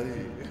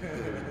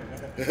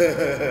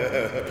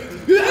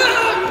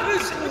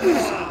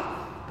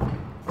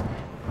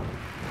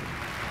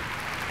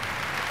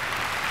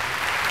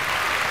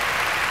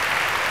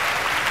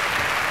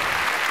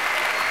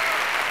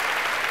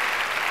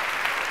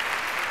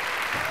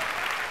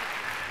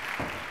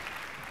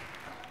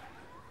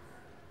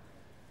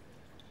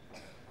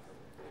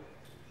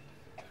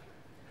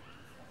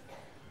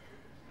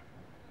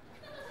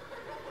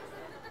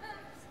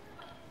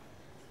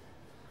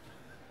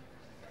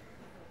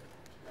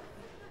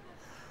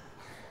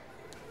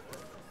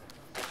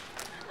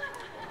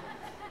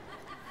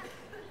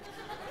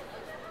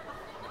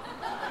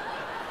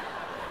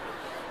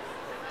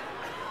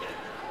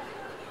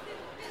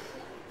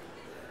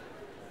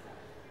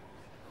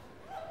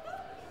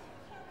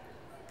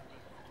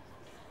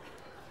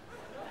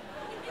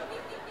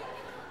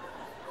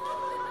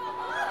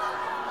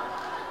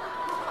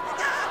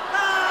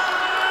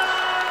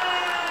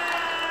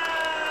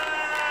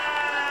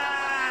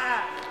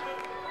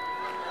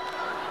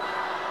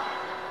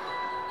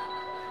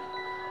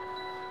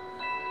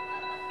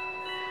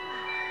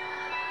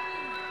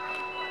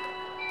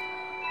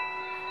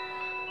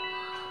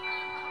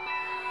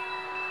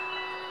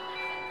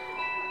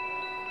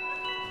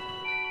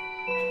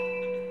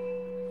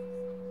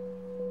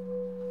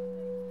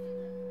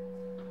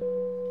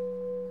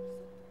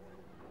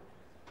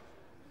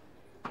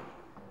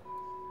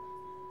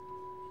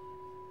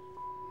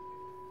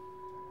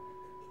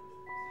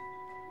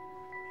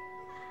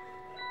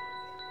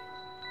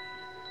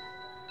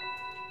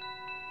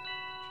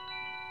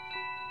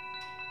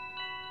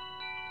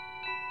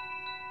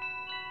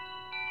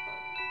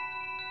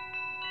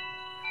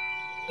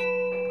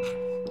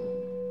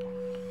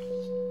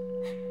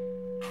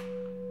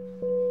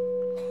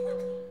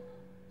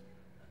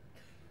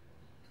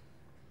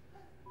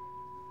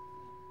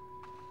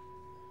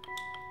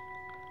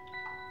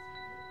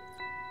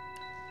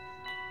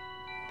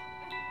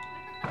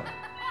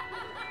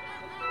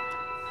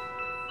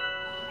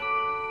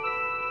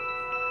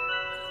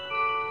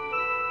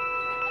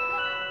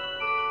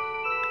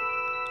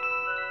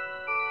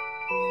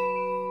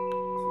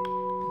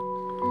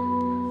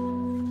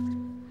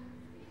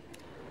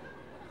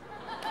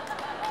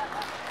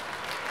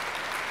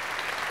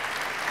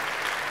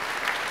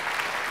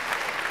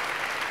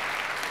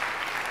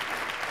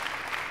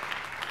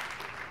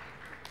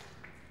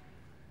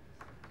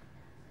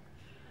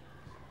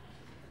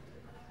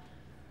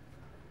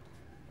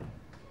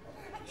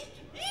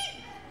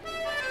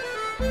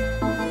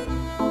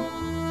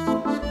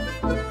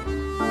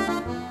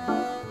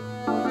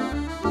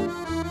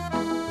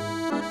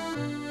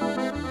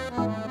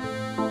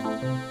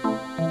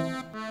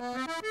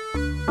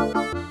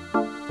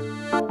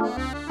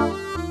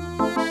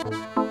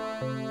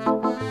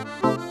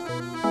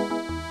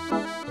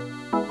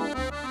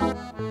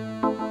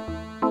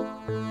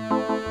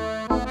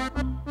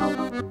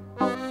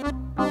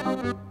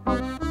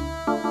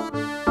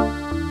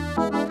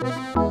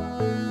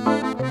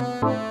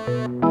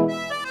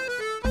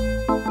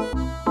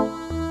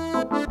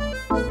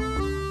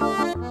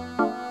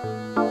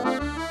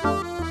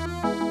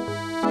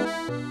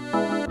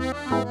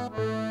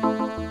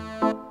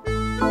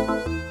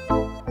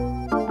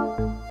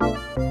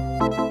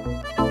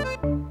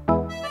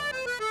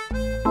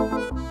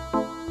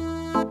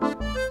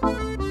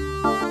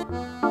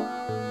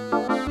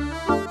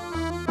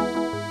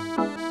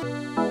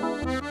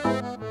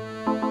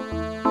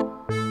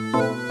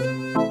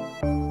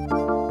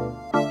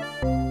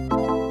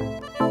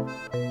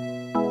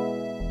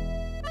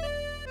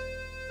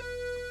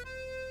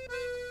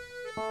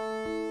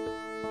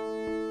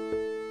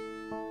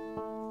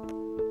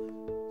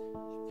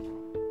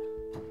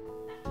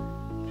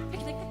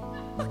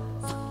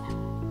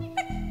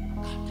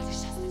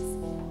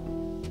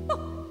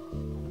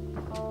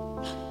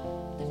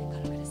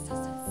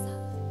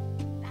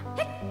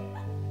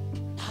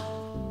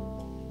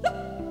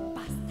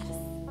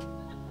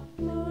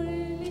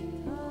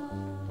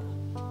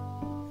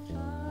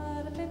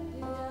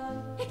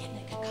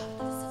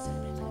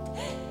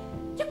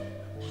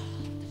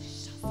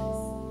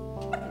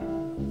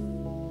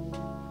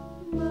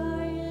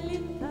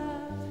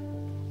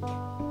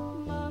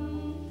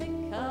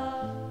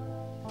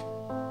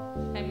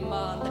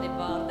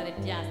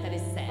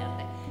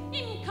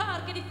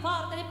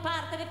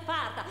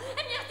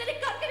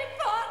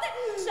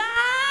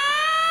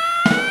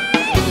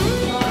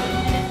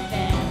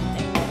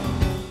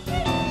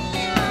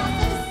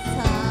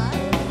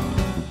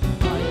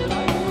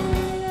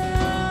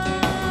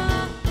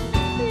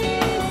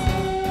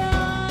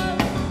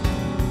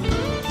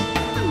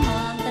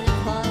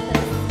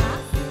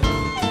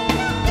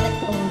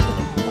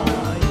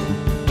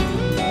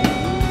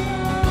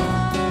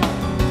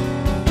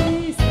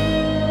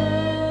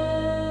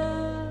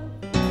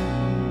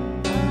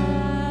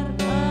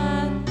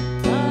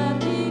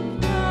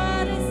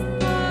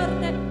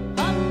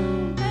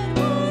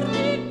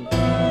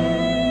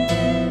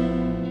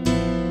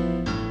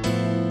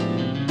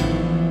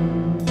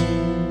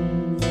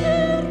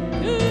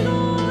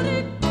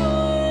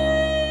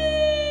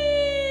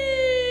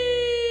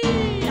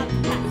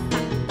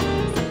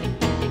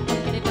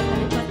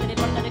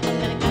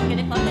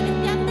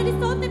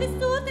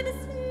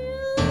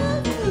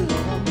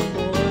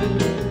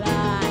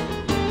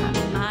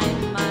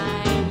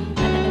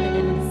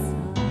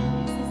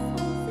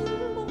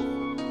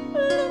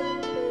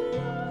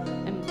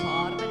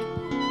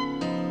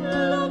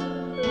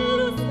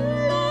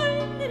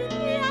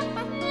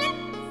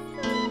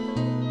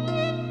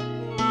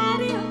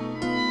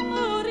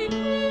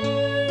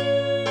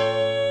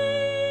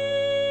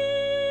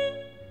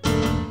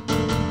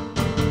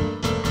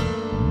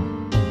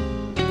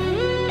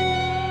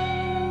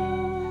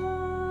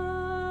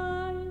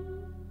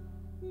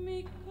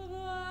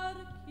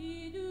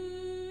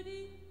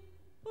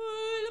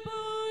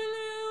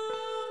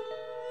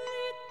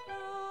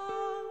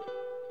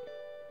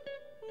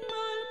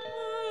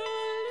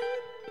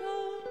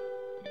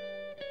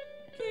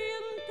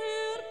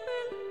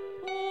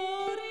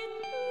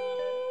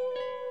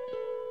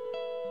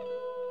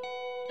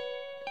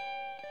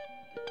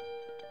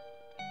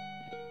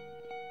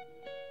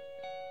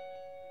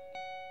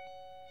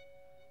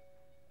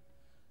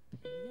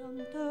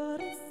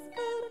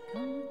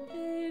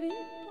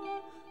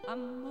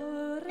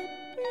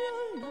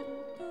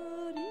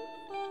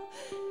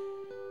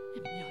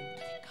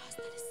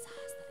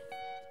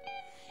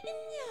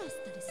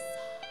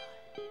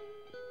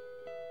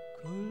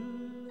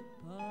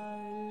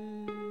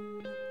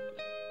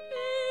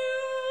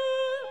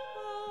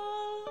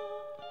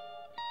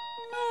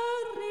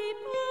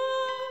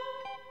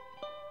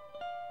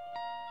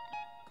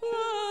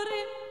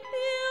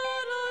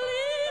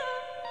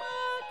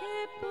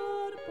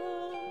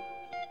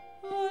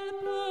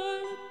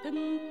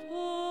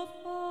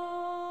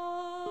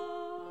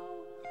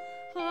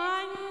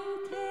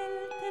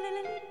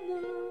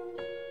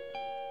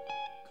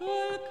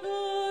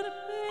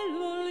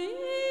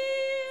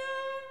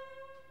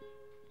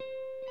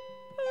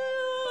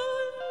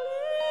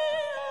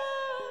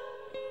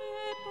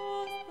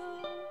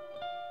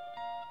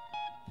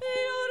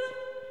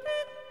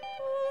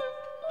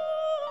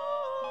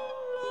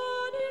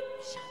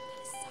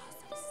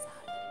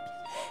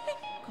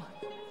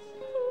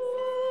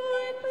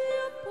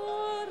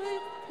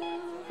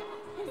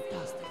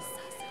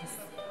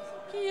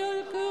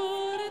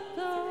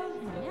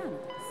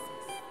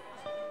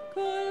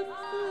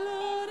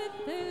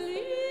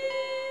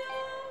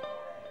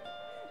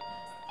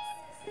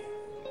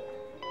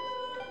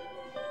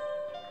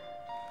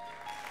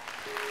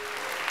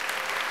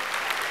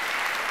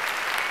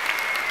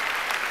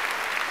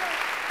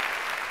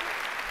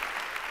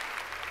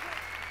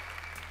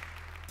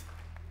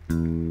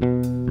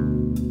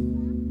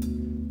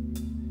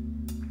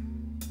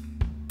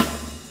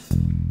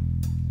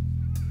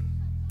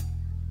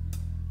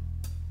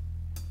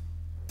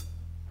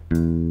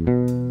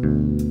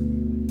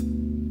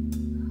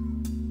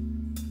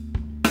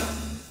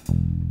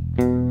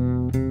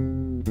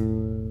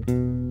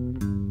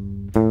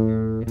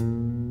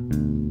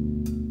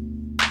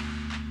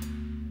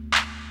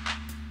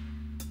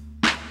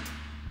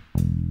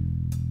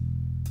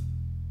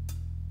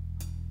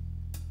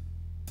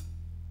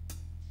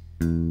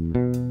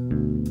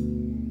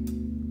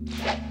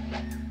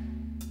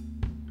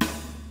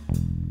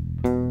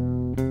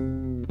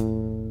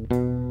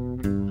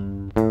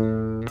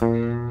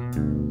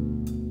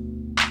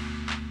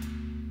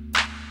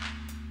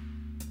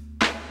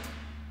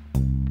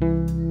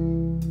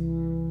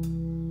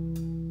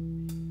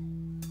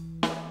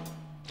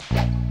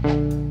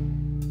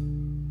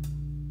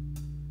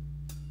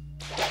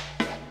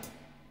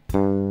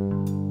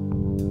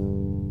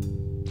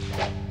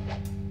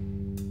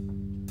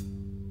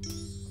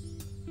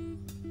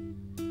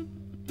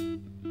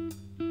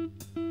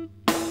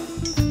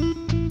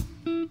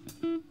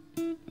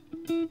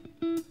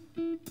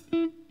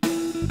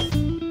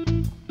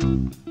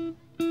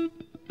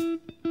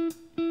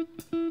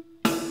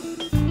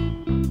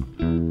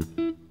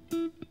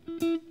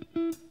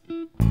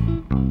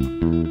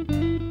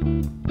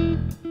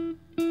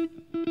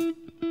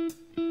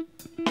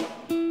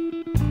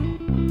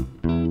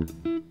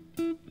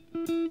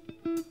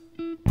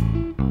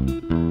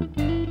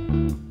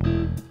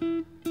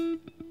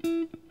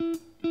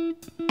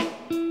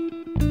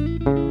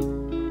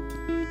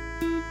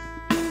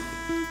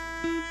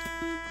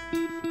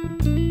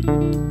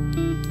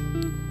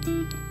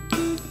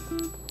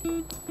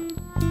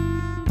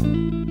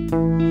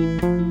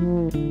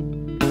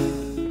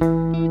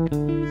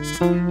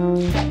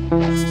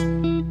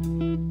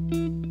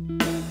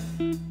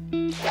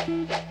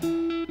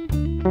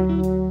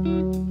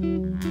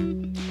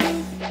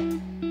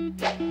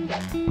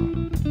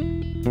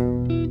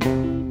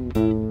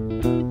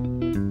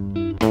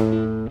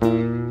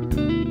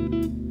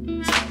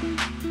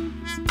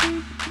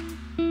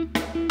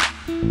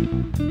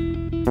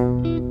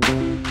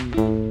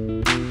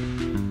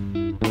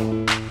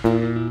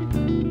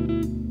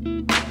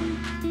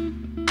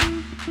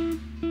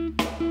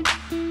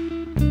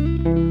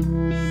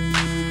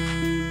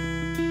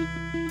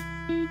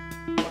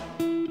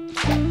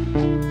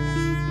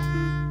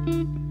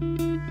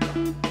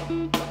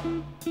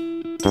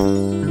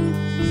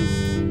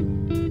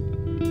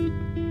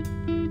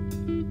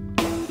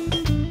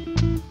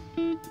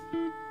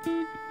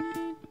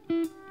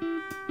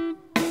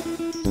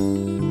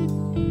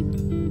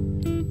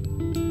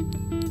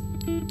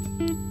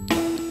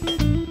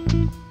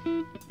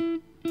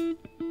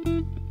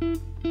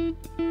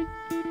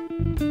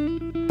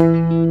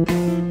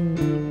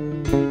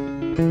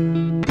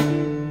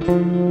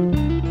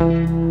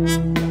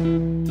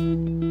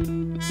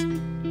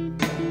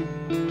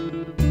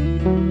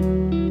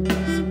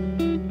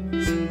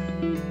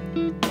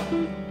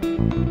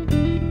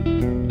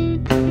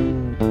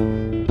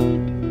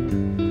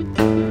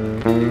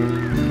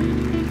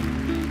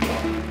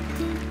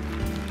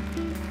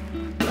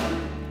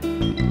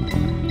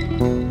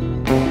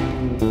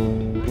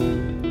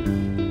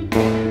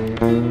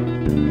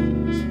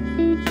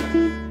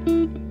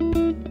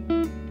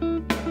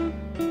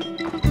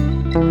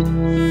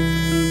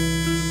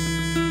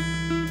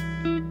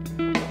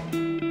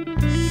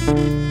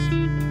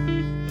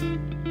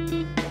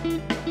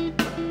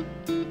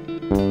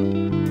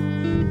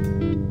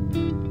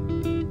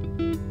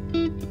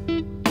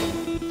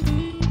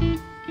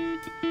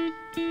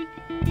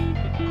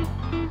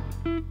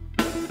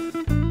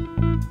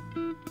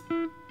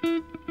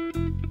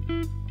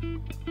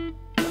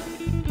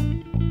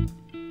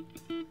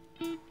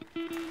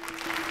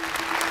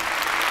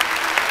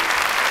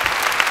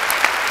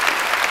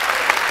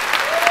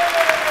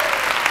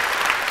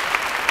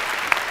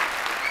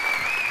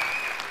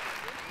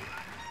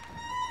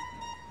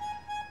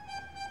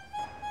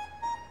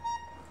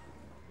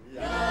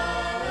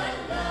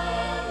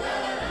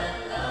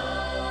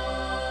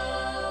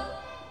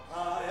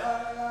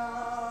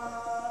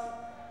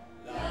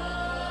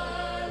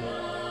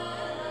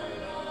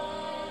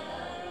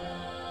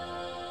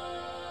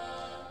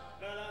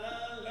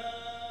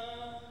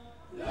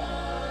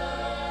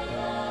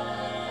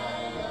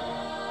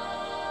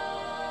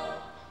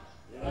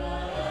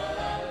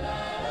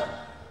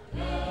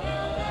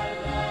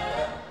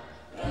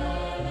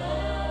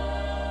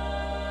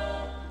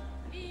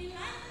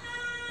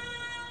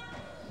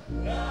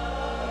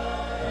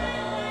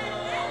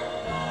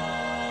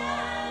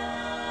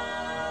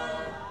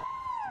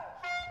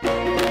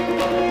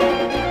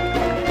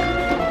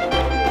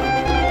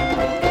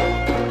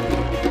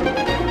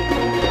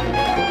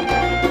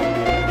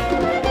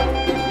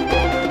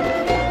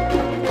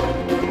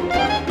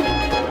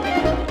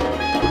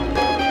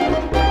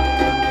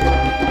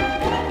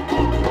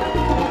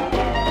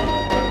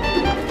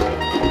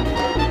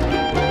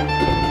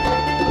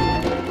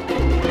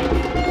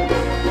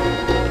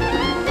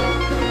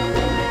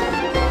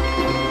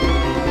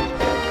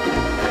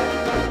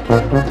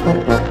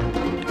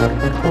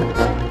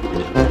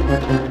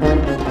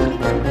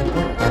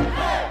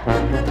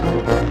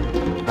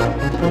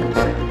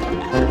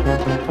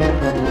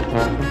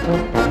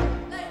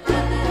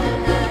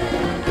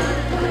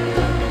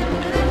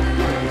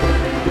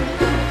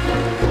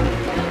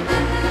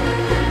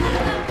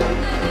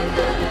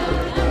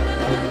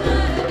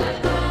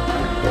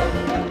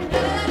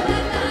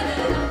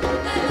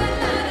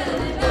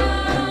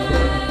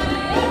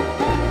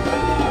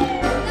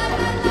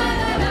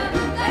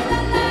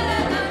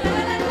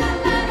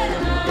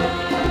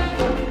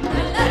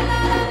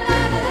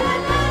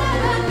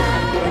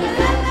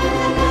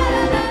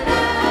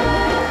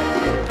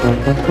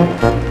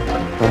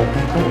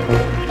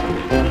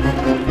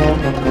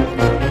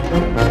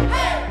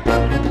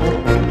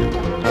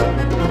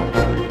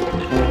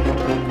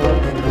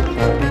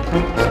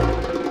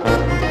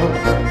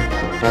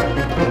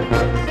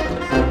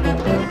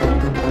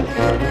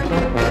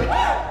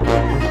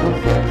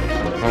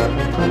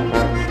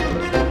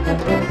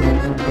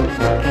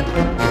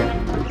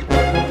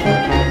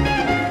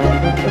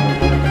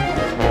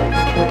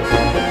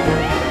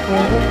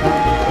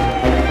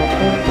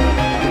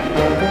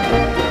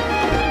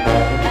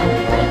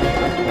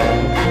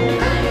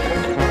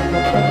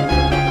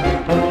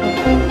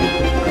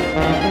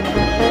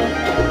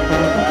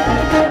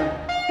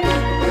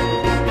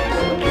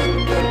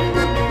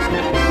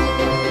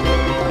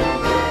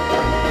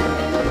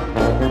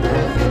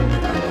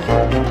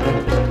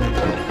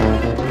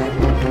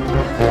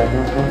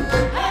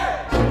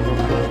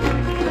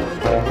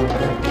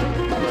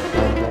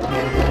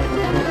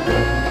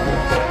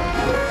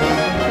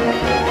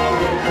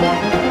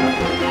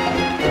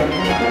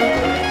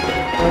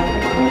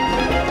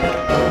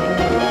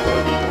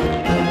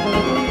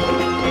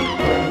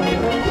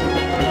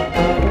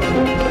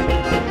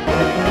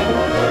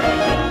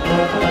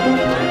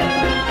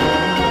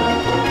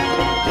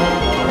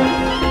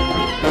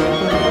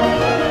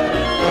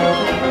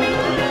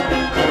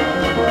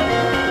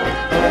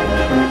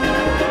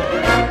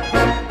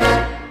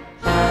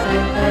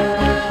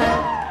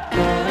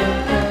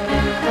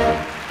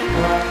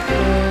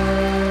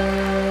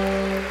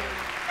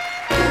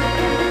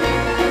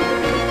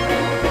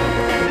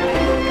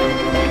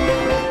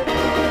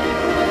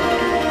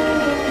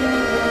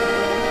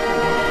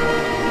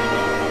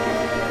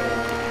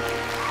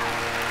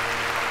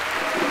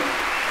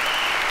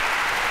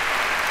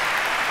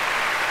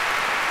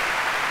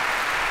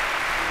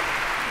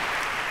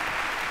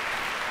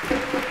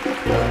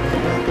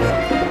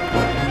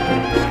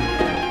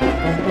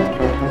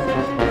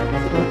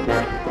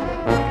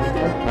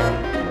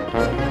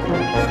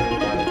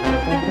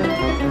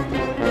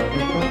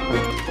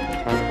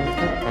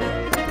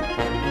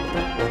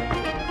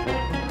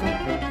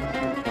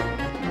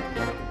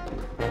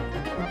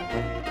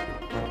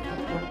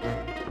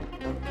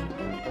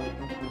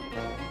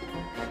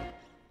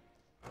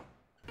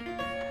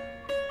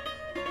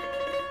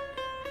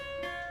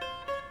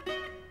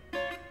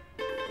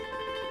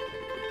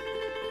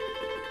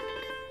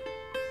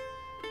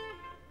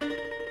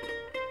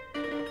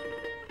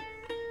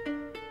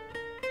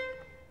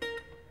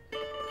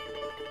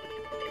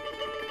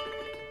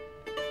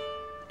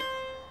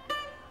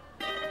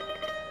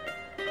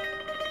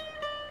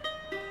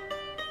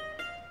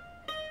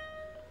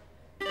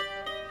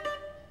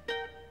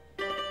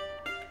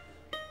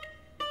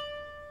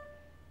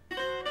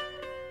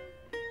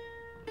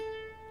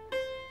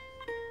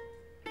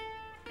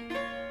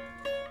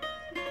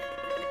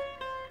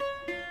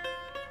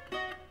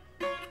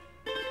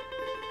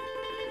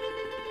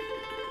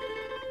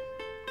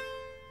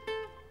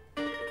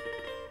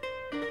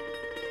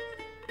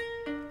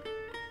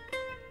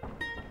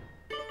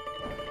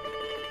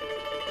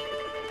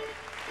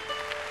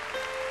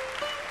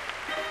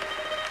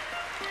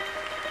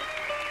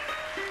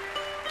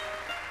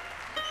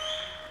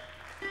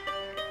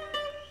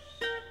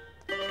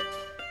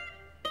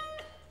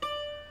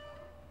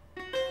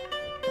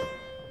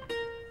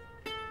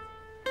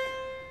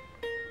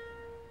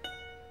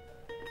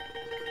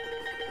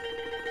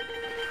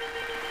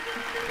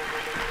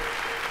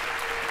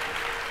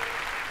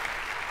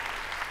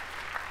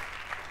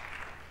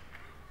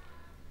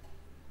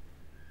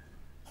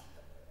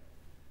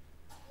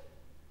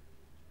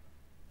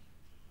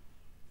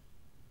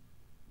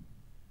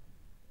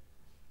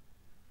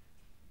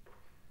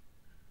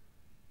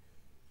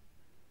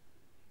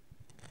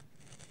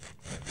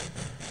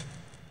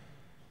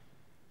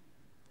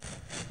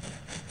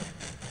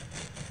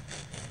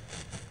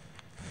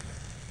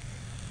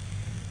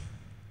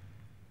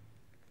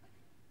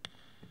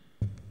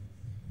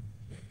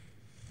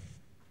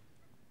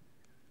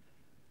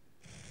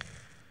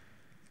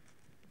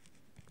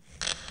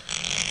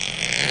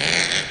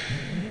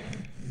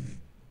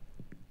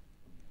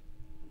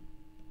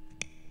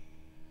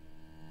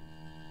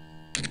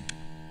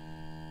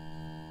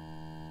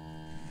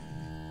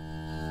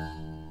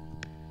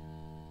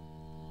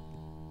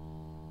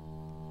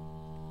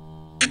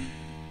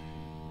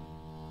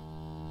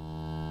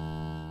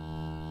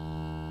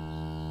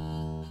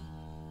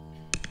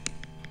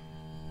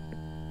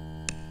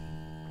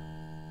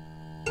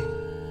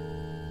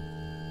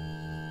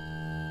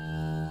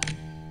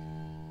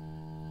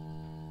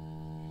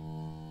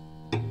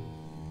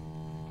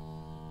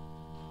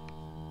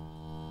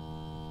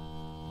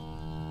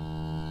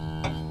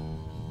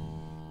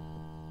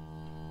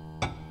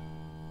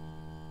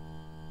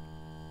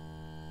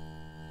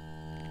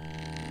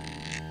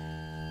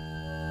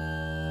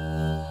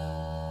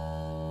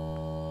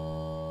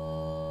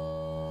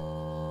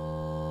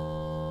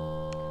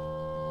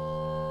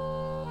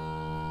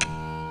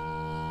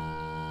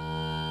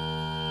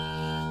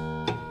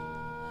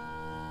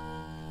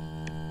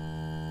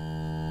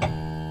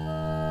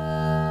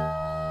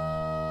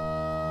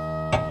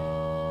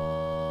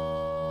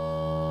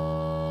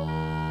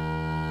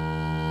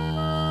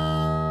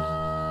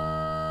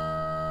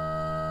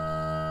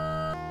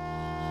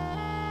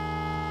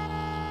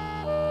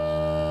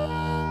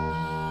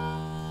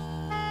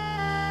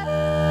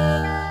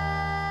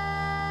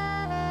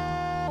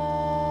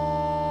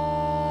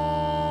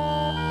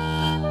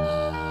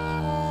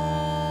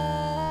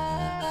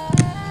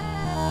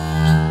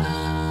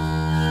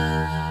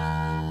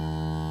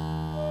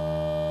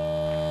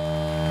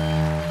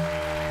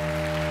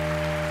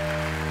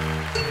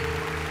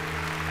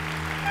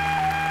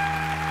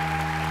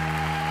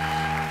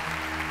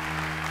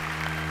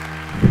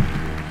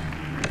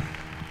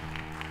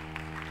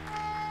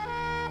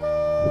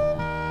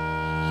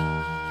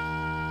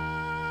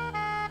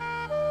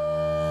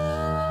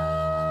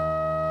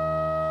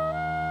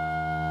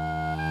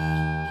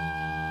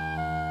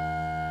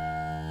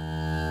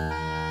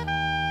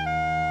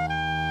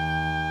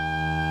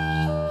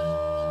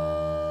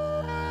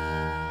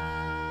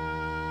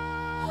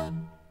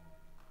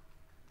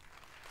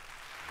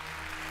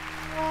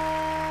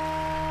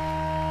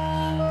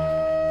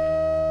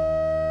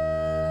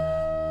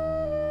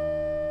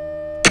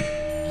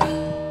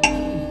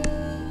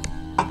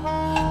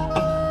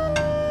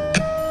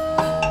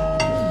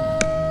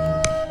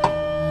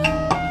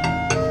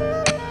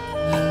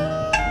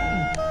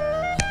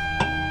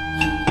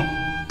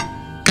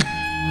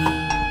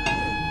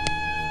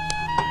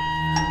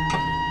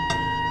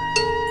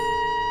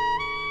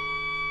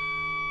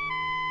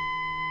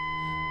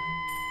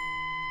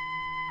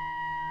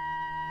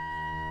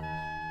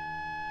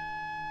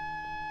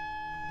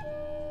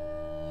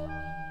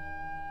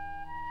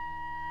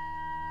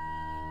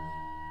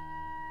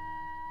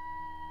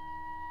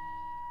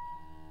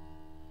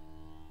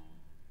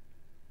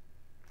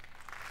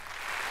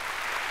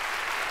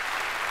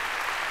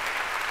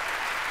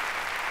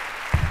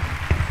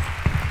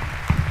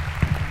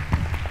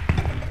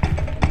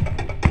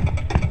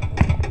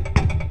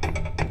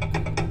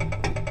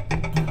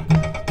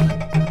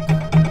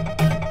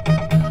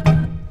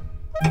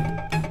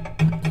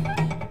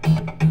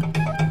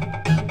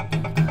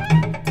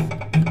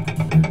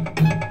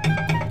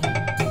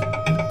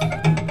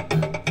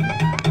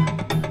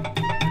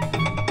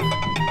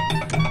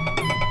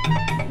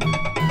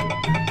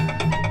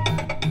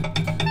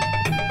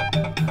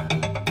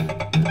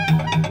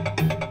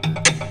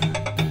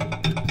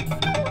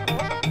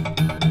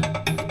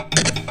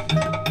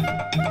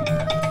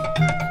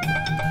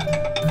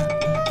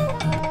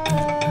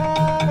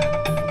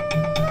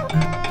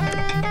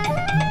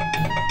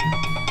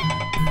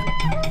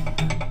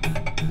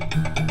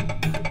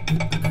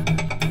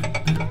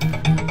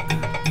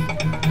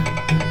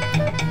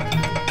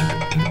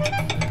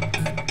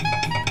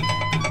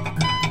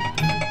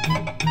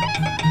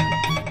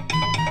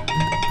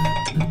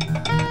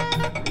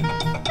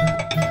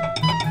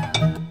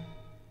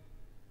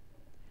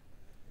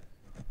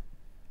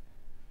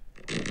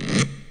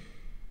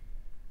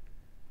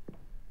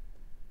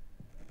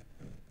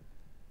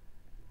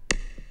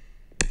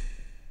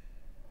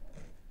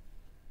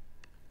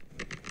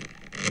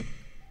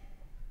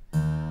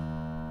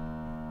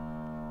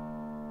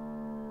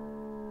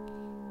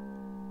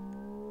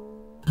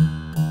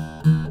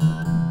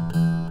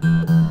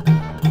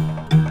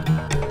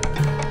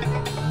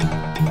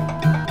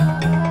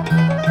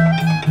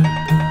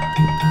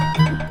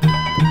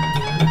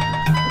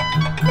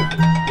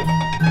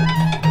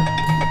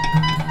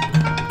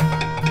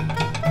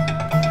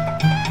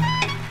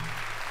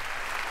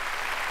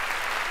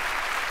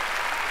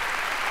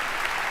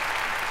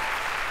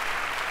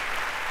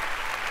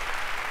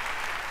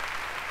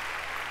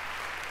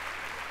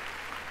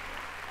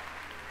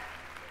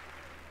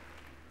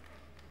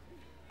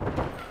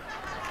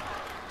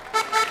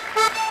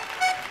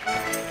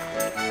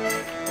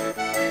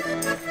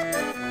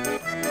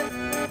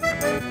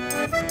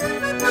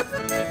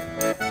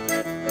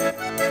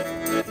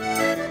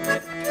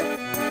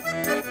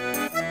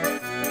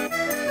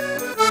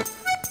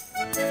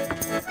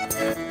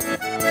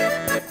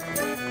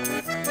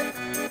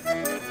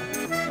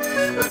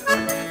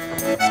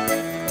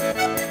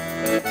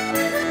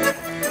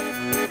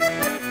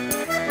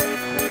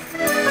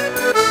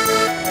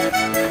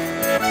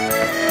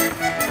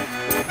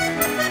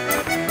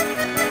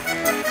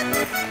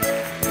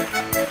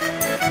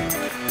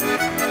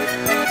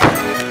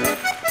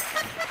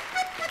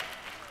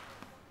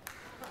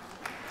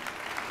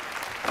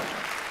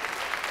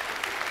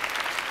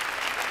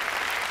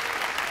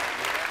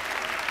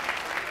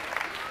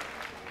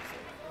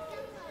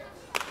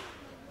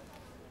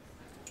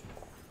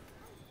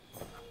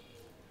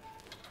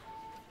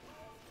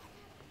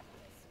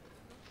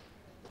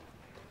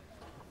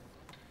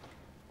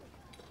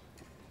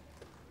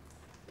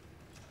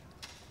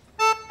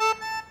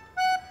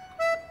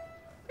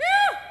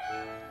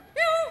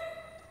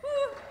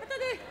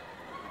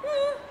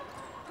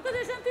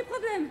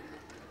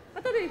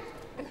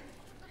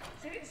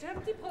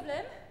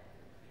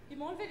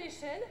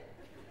 l'échelle.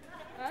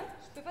 Hein?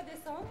 Je peux pas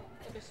descendre.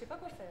 Eh ben, je sais pas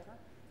quoi faire. Hein.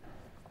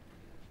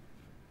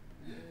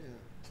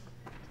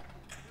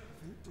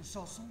 Une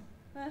chanson.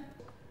 Hein?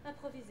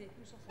 Improviser,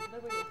 une chanson. Ben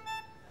voyons.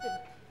 C'est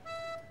bon.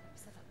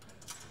 Ça va.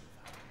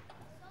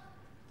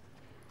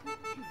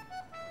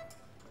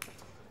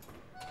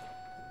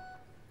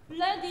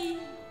 Lundi.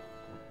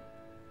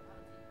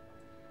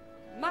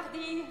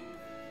 Mardi.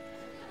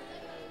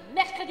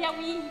 Mercredi, ah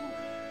oui.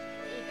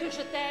 Et que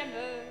je t'aime.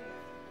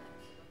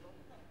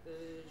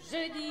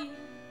 Jeudi.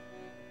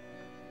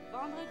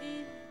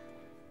 Vendredi.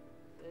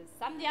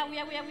 Samedi, ah oui,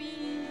 ah oui, ah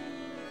oui.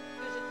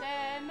 Que je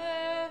t'aime.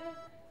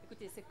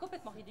 Écoutez, c'est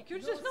complètement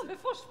ridicule. Non, mais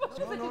franchement,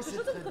 je fais quelque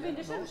chose de trouver une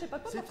échelle, je sais pas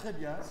comment. C'est très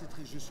bien,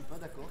 je suis pas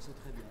d'accord, c'est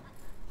très bien.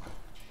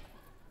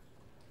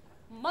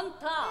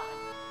 Montag.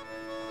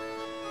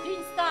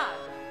 Dienstag.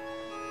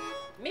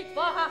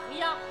 Mittwoch, ach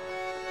ja.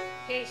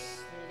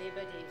 Ich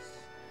liebe dich.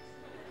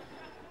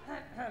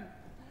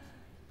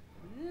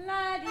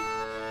 Lundi.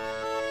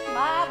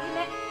 Mardi,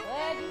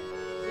 mercredi.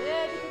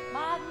 Jeudi, toute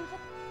ma vie, je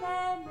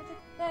t'aime, je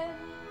t'aime.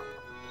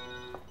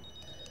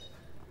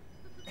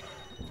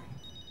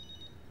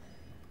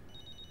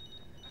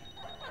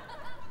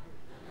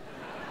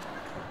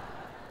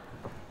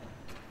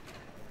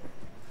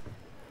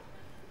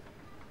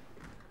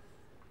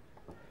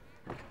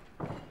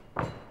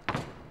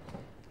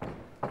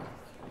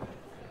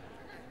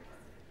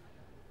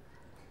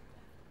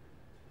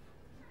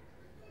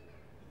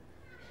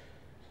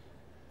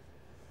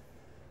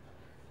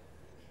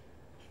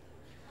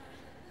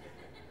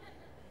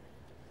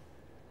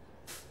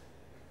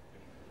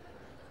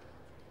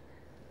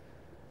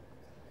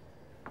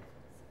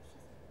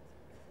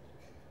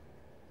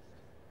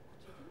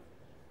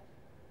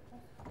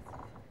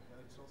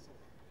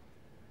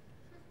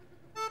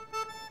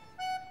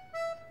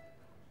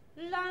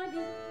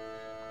 Lundi,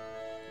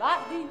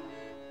 mardi,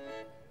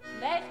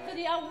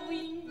 mercredi, ah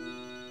oui.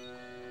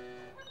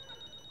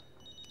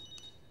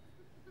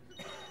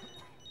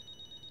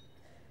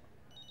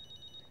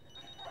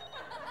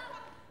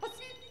 Oh,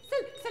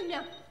 c'est le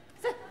mien.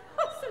 C'est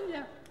le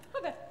mien. Oh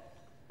ben,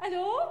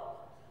 allô?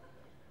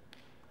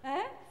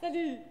 Hein?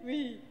 Salut,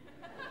 oui.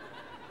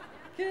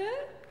 Que?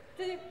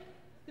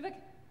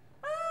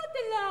 Ah,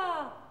 t'es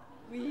là?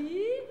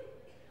 Oui?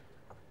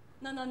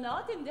 Non,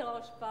 tu me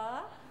déranges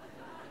pas.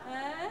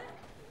 Hein?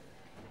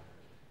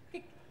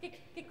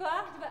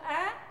 Quoi?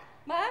 Hein?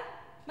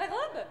 Ma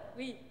robe?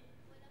 Oui.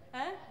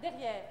 Hein?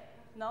 Derrière?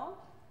 Non?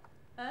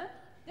 Hein?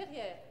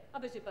 Derrière? Ah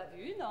ben j'ai pas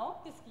vu, non?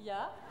 Qu'est-ce qu'il y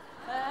a?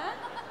 Hein?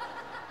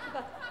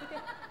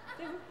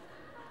 C'est où?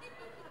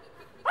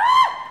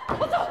 Ah!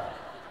 Attends!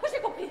 Oh,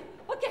 j'ai compris.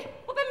 Ok.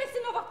 Oh ben merci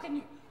de m'avoir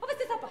prévenu. Oh ben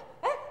c'est sympa.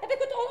 Hein? Eh ben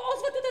écoute, on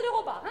se voit tout à l'heure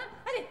au bar. Hein?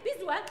 Allez,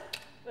 bisous, hein?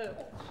 Je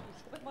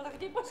suis complètement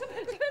larguée. Moi, je me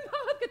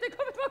marre que t'es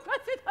complètement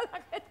coincée dans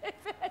l'arrêt des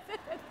fesses.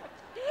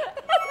 Je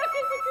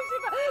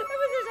sais pas. Mais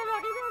vous êtes jamais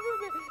arrivé à vous,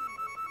 mais...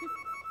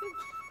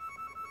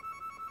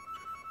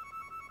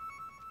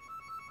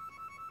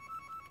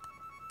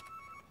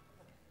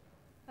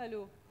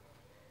 Allô?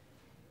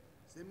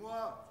 C'est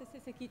moi.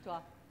 C'est qui,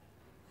 toi?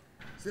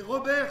 C'est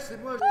Robert, c'est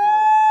moi.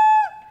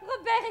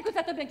 Robert, écoute,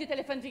 ça te plaît que tu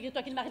téléphones,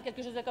 figure-toi qu'il m'arrive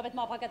quelque chose de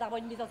complètement abracadabra,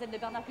 une mise en scène de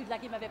Bernard Kudlak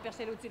qui m'avait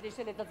perché au-dessus de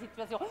l'échelle dans une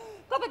situation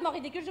complètement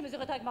ridicule, je me suis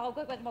retrouvée avec ma robe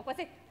complètement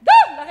coincée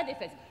dans l'arrêt des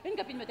fesses. Une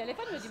copine me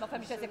téléphone, me dit, ma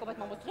femme Michel, c'est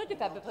complètement monstrueux, tu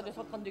fais à peu près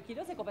 232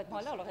 kilos, c'est complètement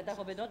là, alors elle a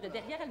robe de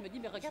derrière, elle me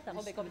dit, mais regarde, ta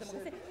robe est complètement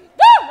coincée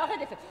dans l'arrêt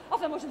des fesses.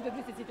 Enfin, moi, je ne veux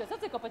plus cette situation,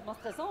 c'est complètement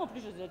stressant, en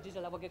plus, je déjà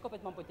la voyais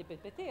complètement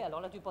pété,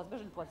 alors là, tu penses, mais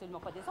je ne pourrais absolument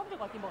pas descendre, je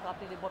crois qu'ils m'ont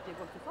rappelé les bras pieds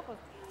quoi que ce soit,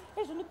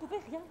 et je ne pouvais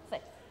rien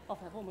faire.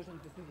 Enfin, bon, moi, je ne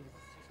peux plus.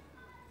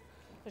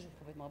 Je suis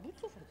complètement à bout de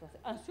souffle, c'est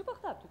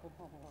insupportable, tu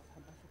comprends?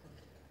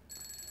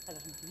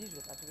 Alors je me suis dit, je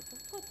vais pas jouer pour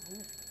toi, tu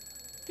vois,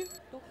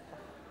 plutôt pas.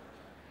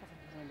 Enfin,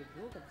 j'ai un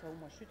dos, comme ça au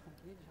moins je suis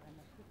tranquille, j'ai rien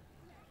à foutre.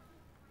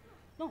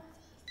 Non.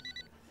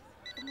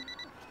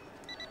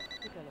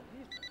 Et puis alors,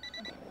 oui,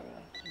 je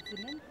ne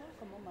sais même pas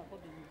comment ma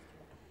robe est mise, tu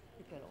vois.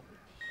 Et puis alors, oui.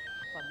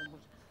 Enfin bon,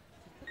 moi,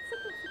 c'est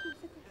tout.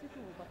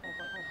 On va pas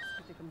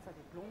discuter comme ça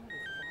des plombs, et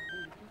ça sert à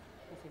rien du tout.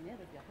 On s'énerve,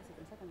 et puis après c'est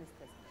comme ça qu'on est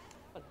stressé.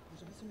 Voilà,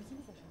 je me suis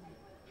dit, ça change.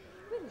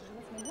 Oui, mais je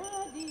laisse mon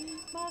lundi,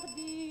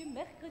 mardi,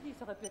 mercredi,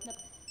 ça aurait pu être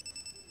n'importe.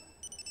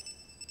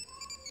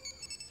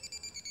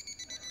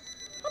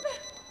 Oh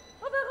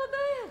ben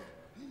Robert!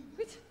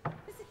 Oui,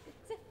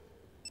 c'est...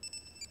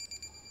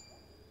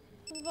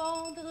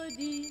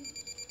 Vendredi,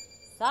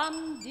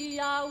 samedi,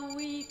 ah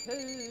oui que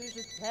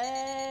je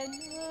t'aime.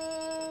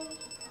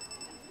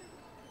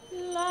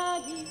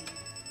 Lundi,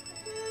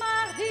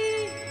 mardi,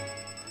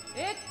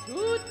 et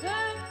toute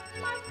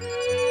ma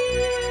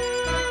vie.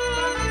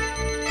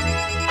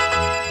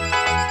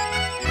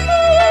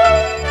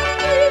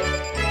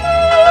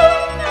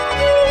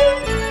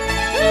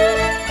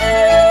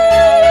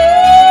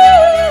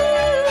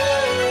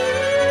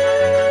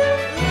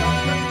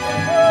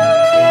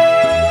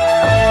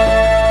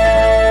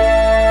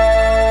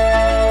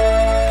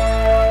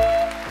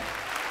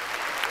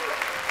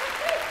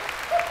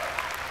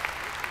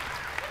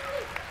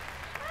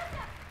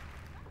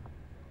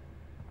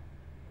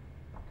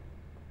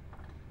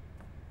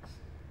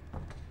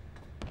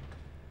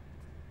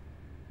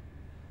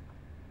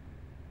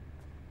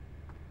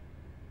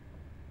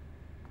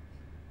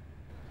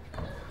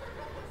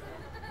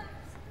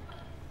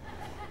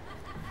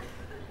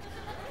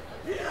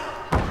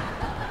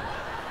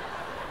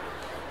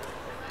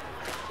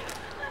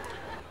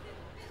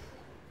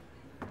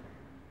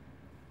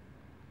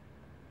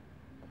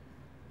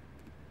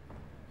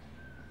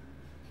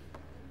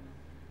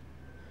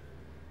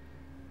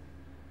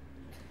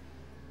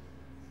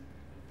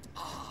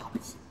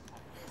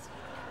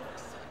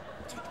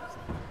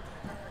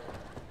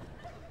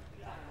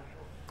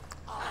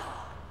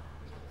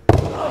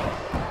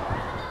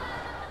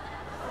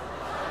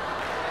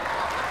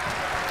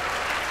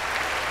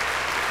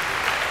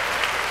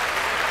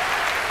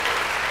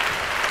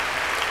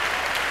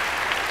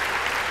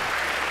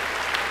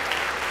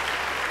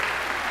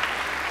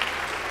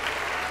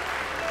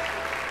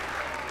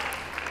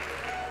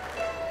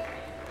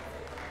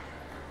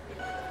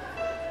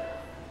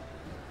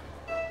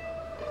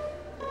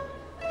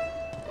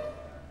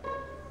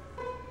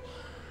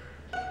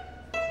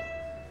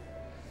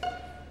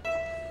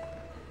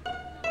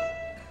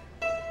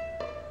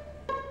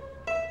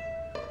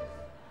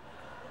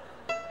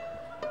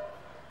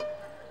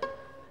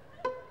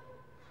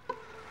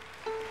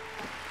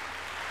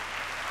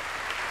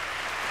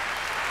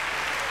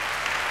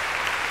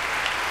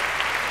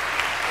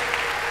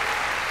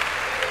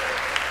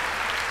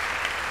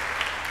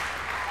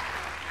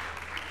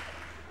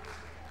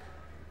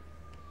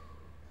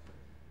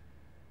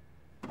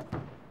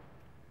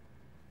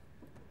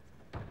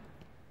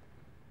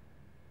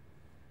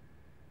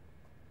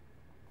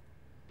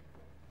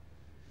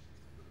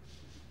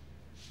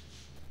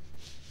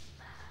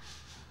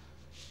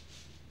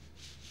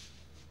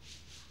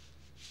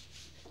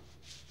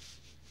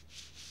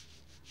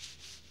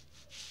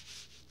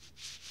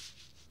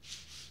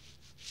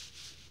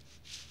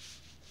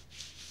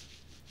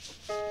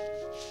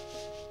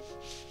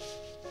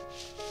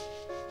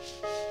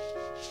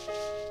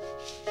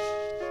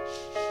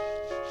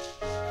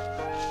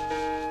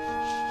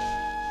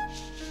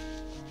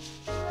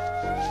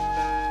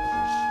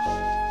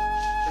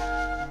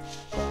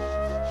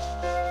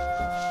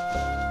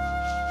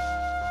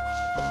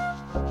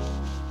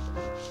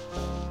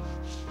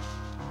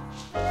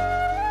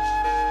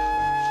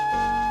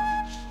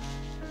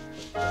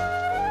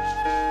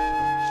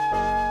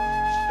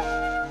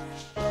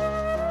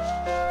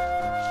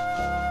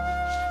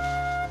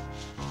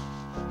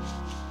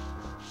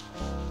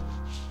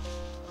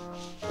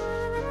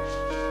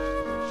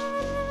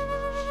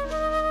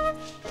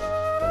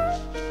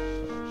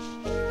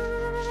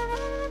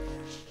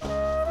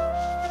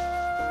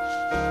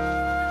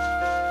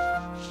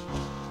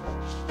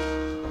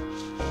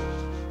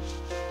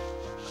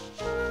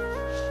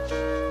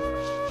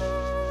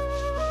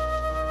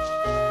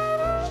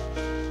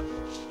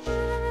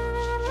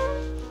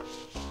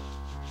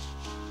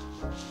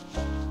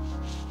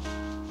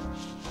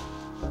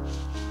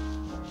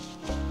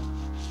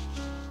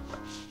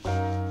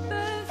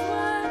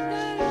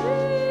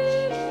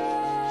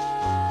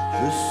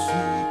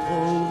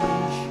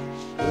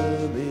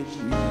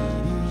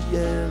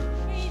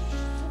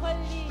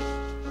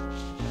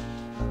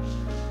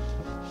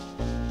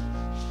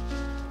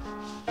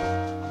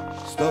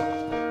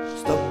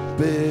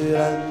 be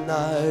a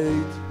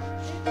night.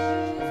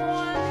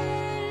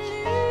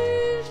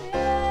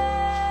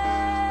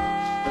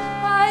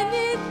 I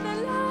need the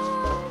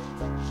light.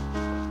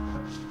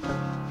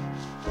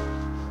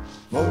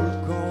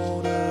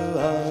 Volcan de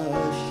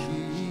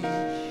hashish,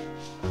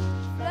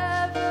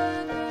 Fleuve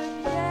de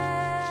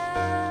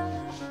bière.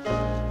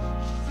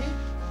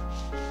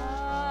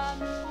 À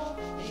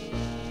monter.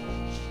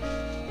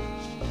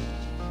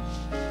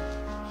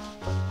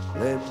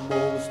 les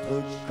monstres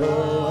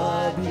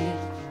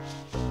cohabitent.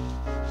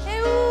 Et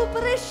où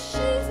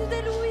bréchissent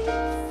des louis.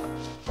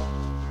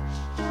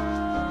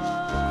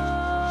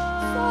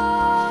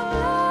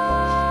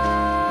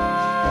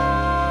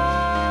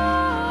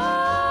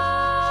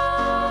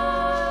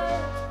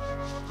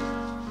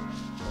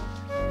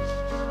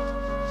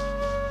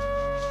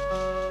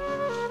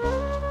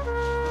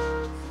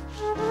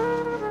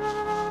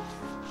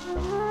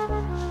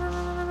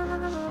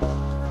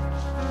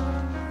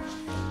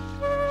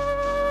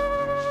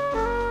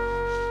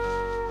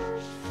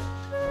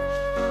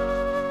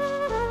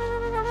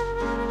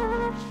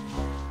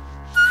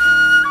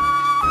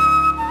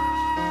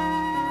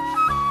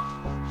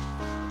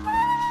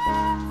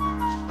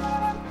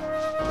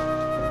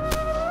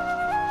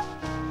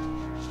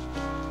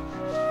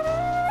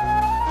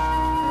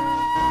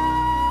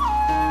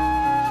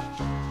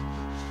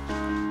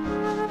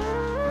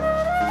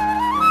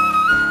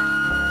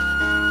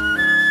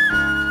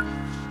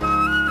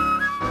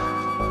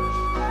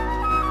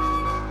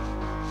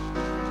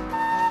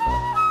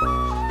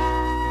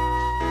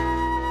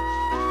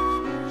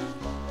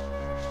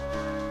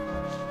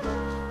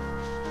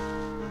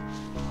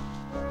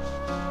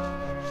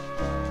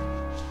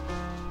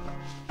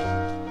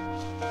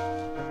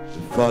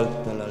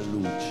 Volta la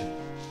luce.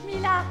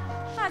 Mila,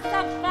 a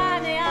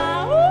Safane,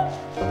 a où?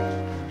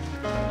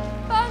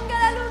 Ponga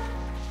la luz,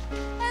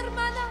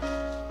 hermana.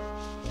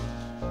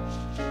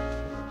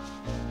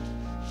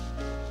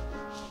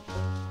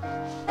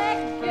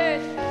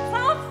 Hercule,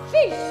 s'en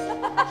fiche.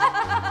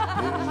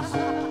 Des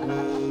ombres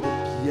de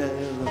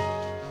pierre.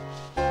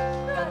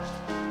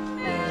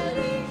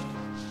 Merli.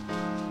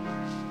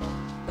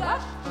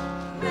 Gott,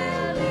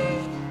 Merli.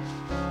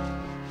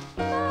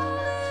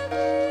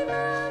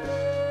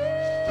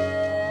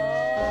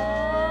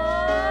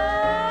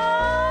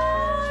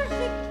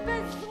 J'ai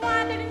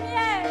besoin de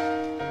lumière.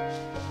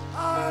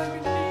 I'm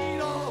in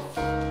need of.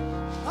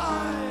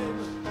 I'm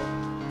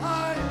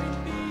in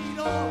need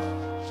of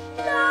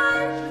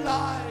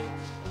light.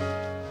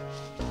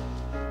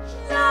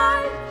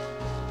 Light.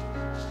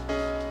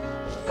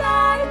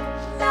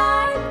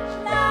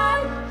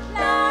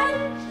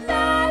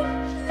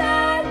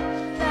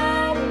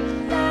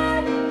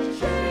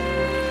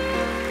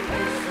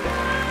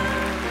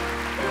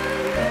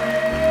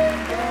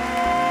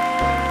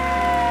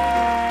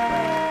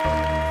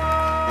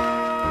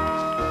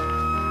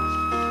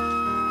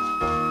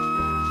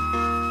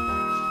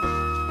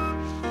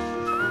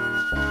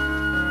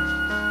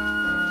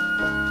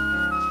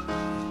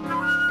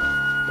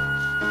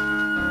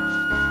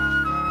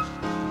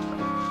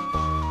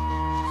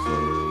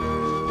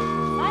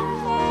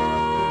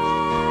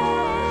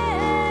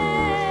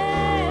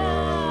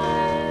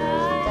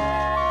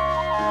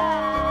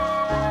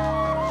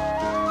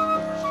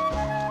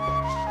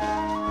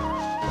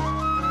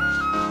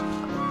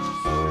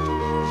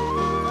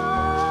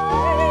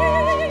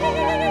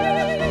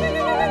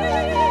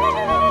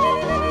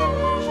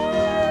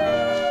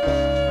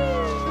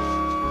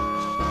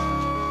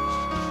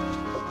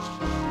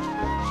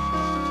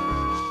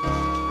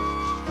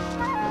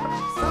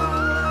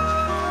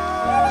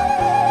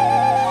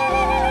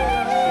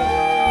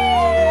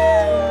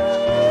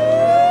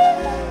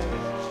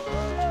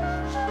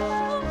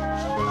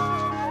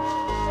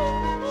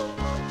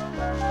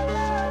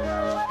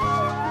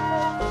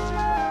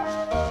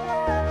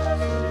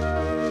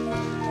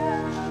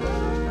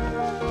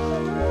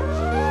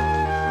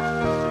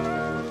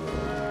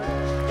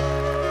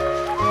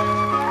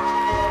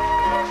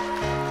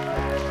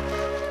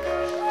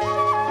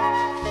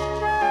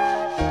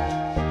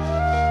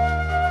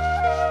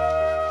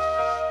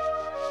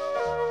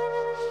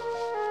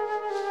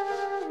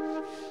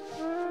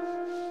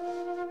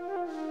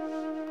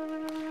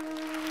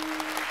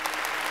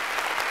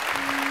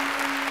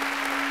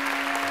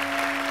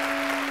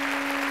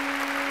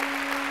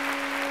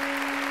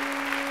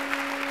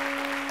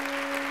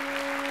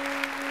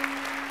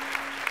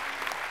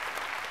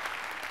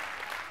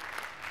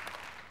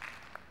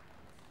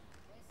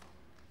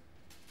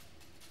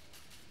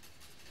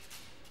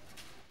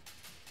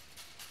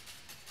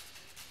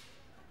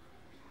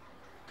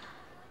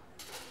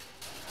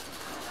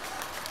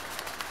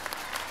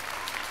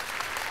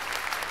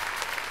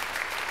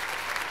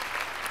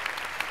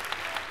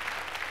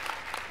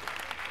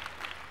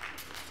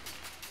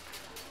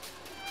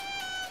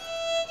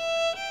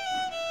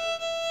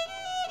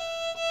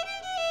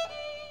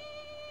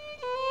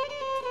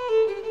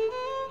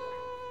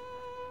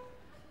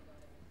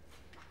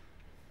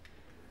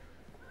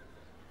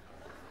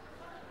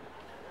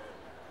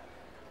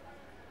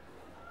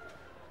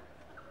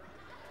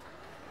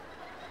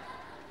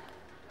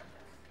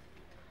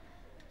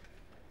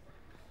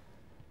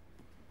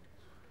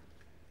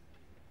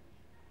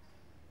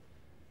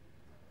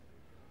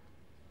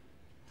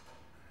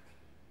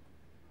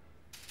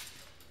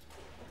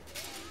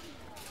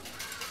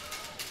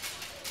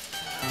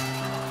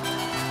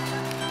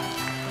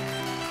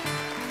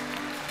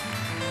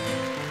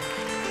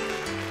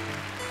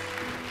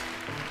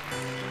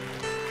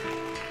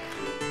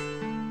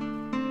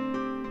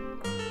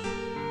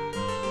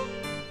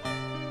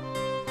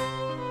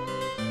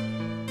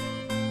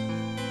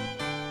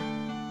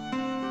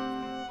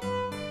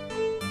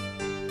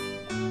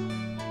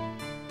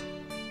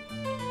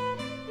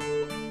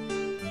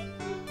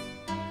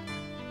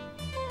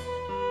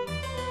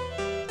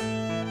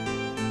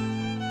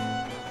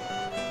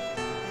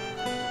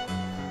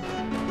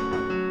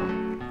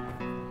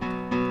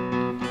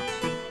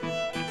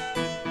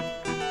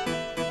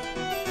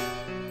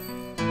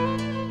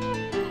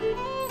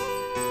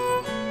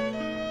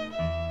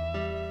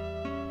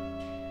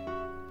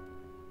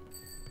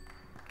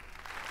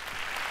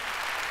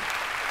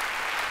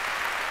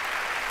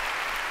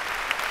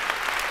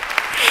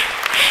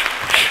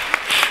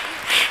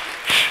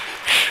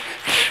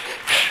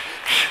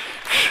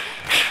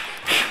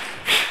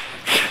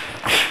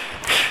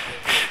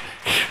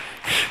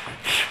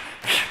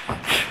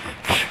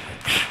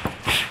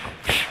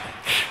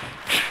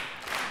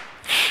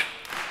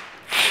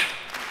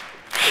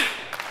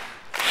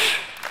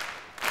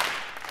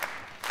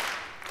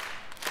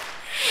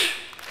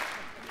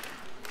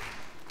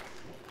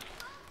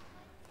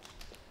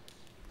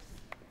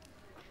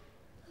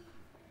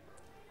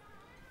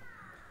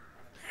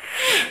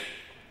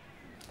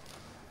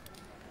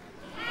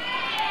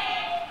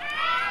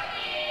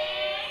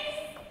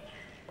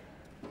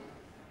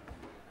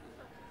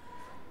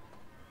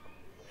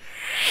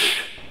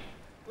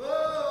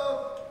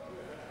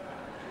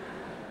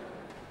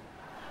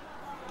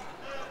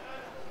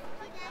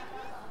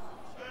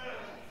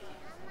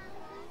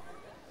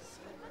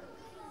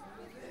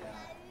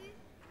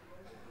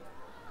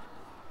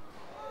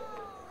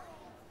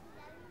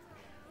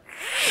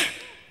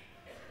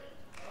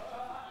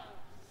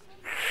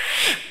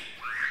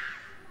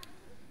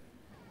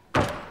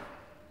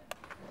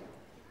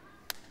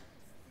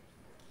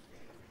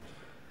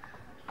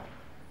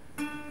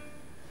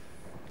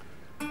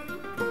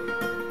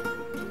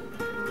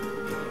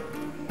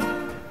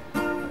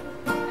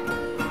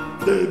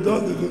 dei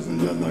donne de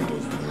Siena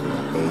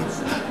costruens,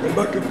 quel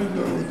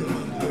baccapino de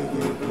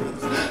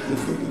Prince, they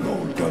stood in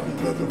old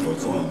cabinet for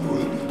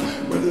someone,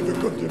 but if a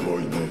country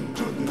boy named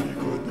Johnny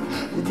Good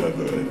would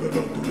never ever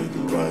learn to read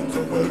and write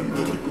so well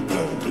that he could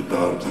play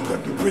guitar just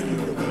like a ringing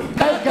a bell.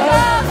 Go, go!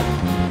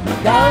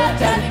 Go,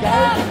 Johnny, go,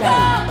 go!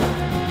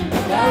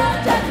 Go,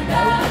 Johnny,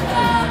 go,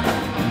 go!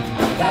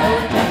 Go,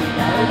 Johnny,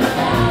 go,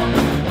 go!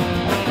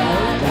 Go,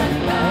 Johnny,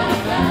 go,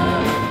 go!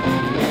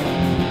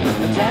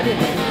 Johnny,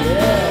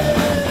 yeah!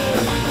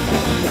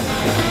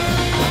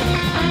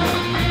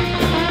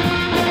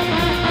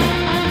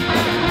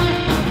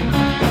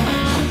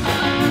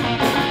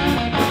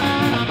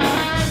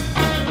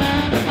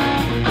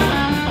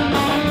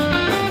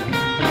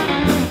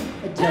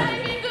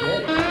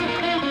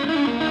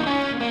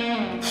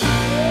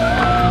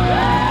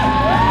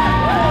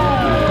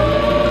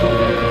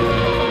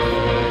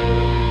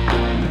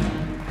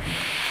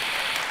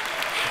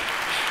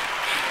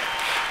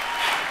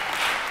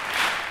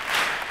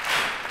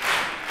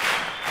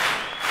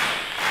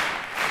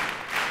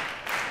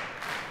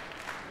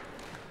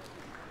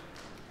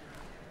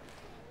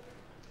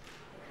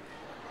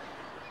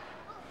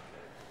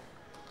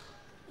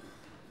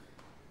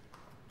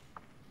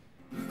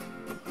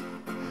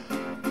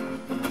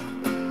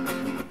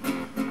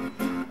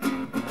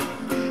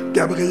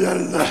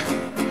 Gabriel.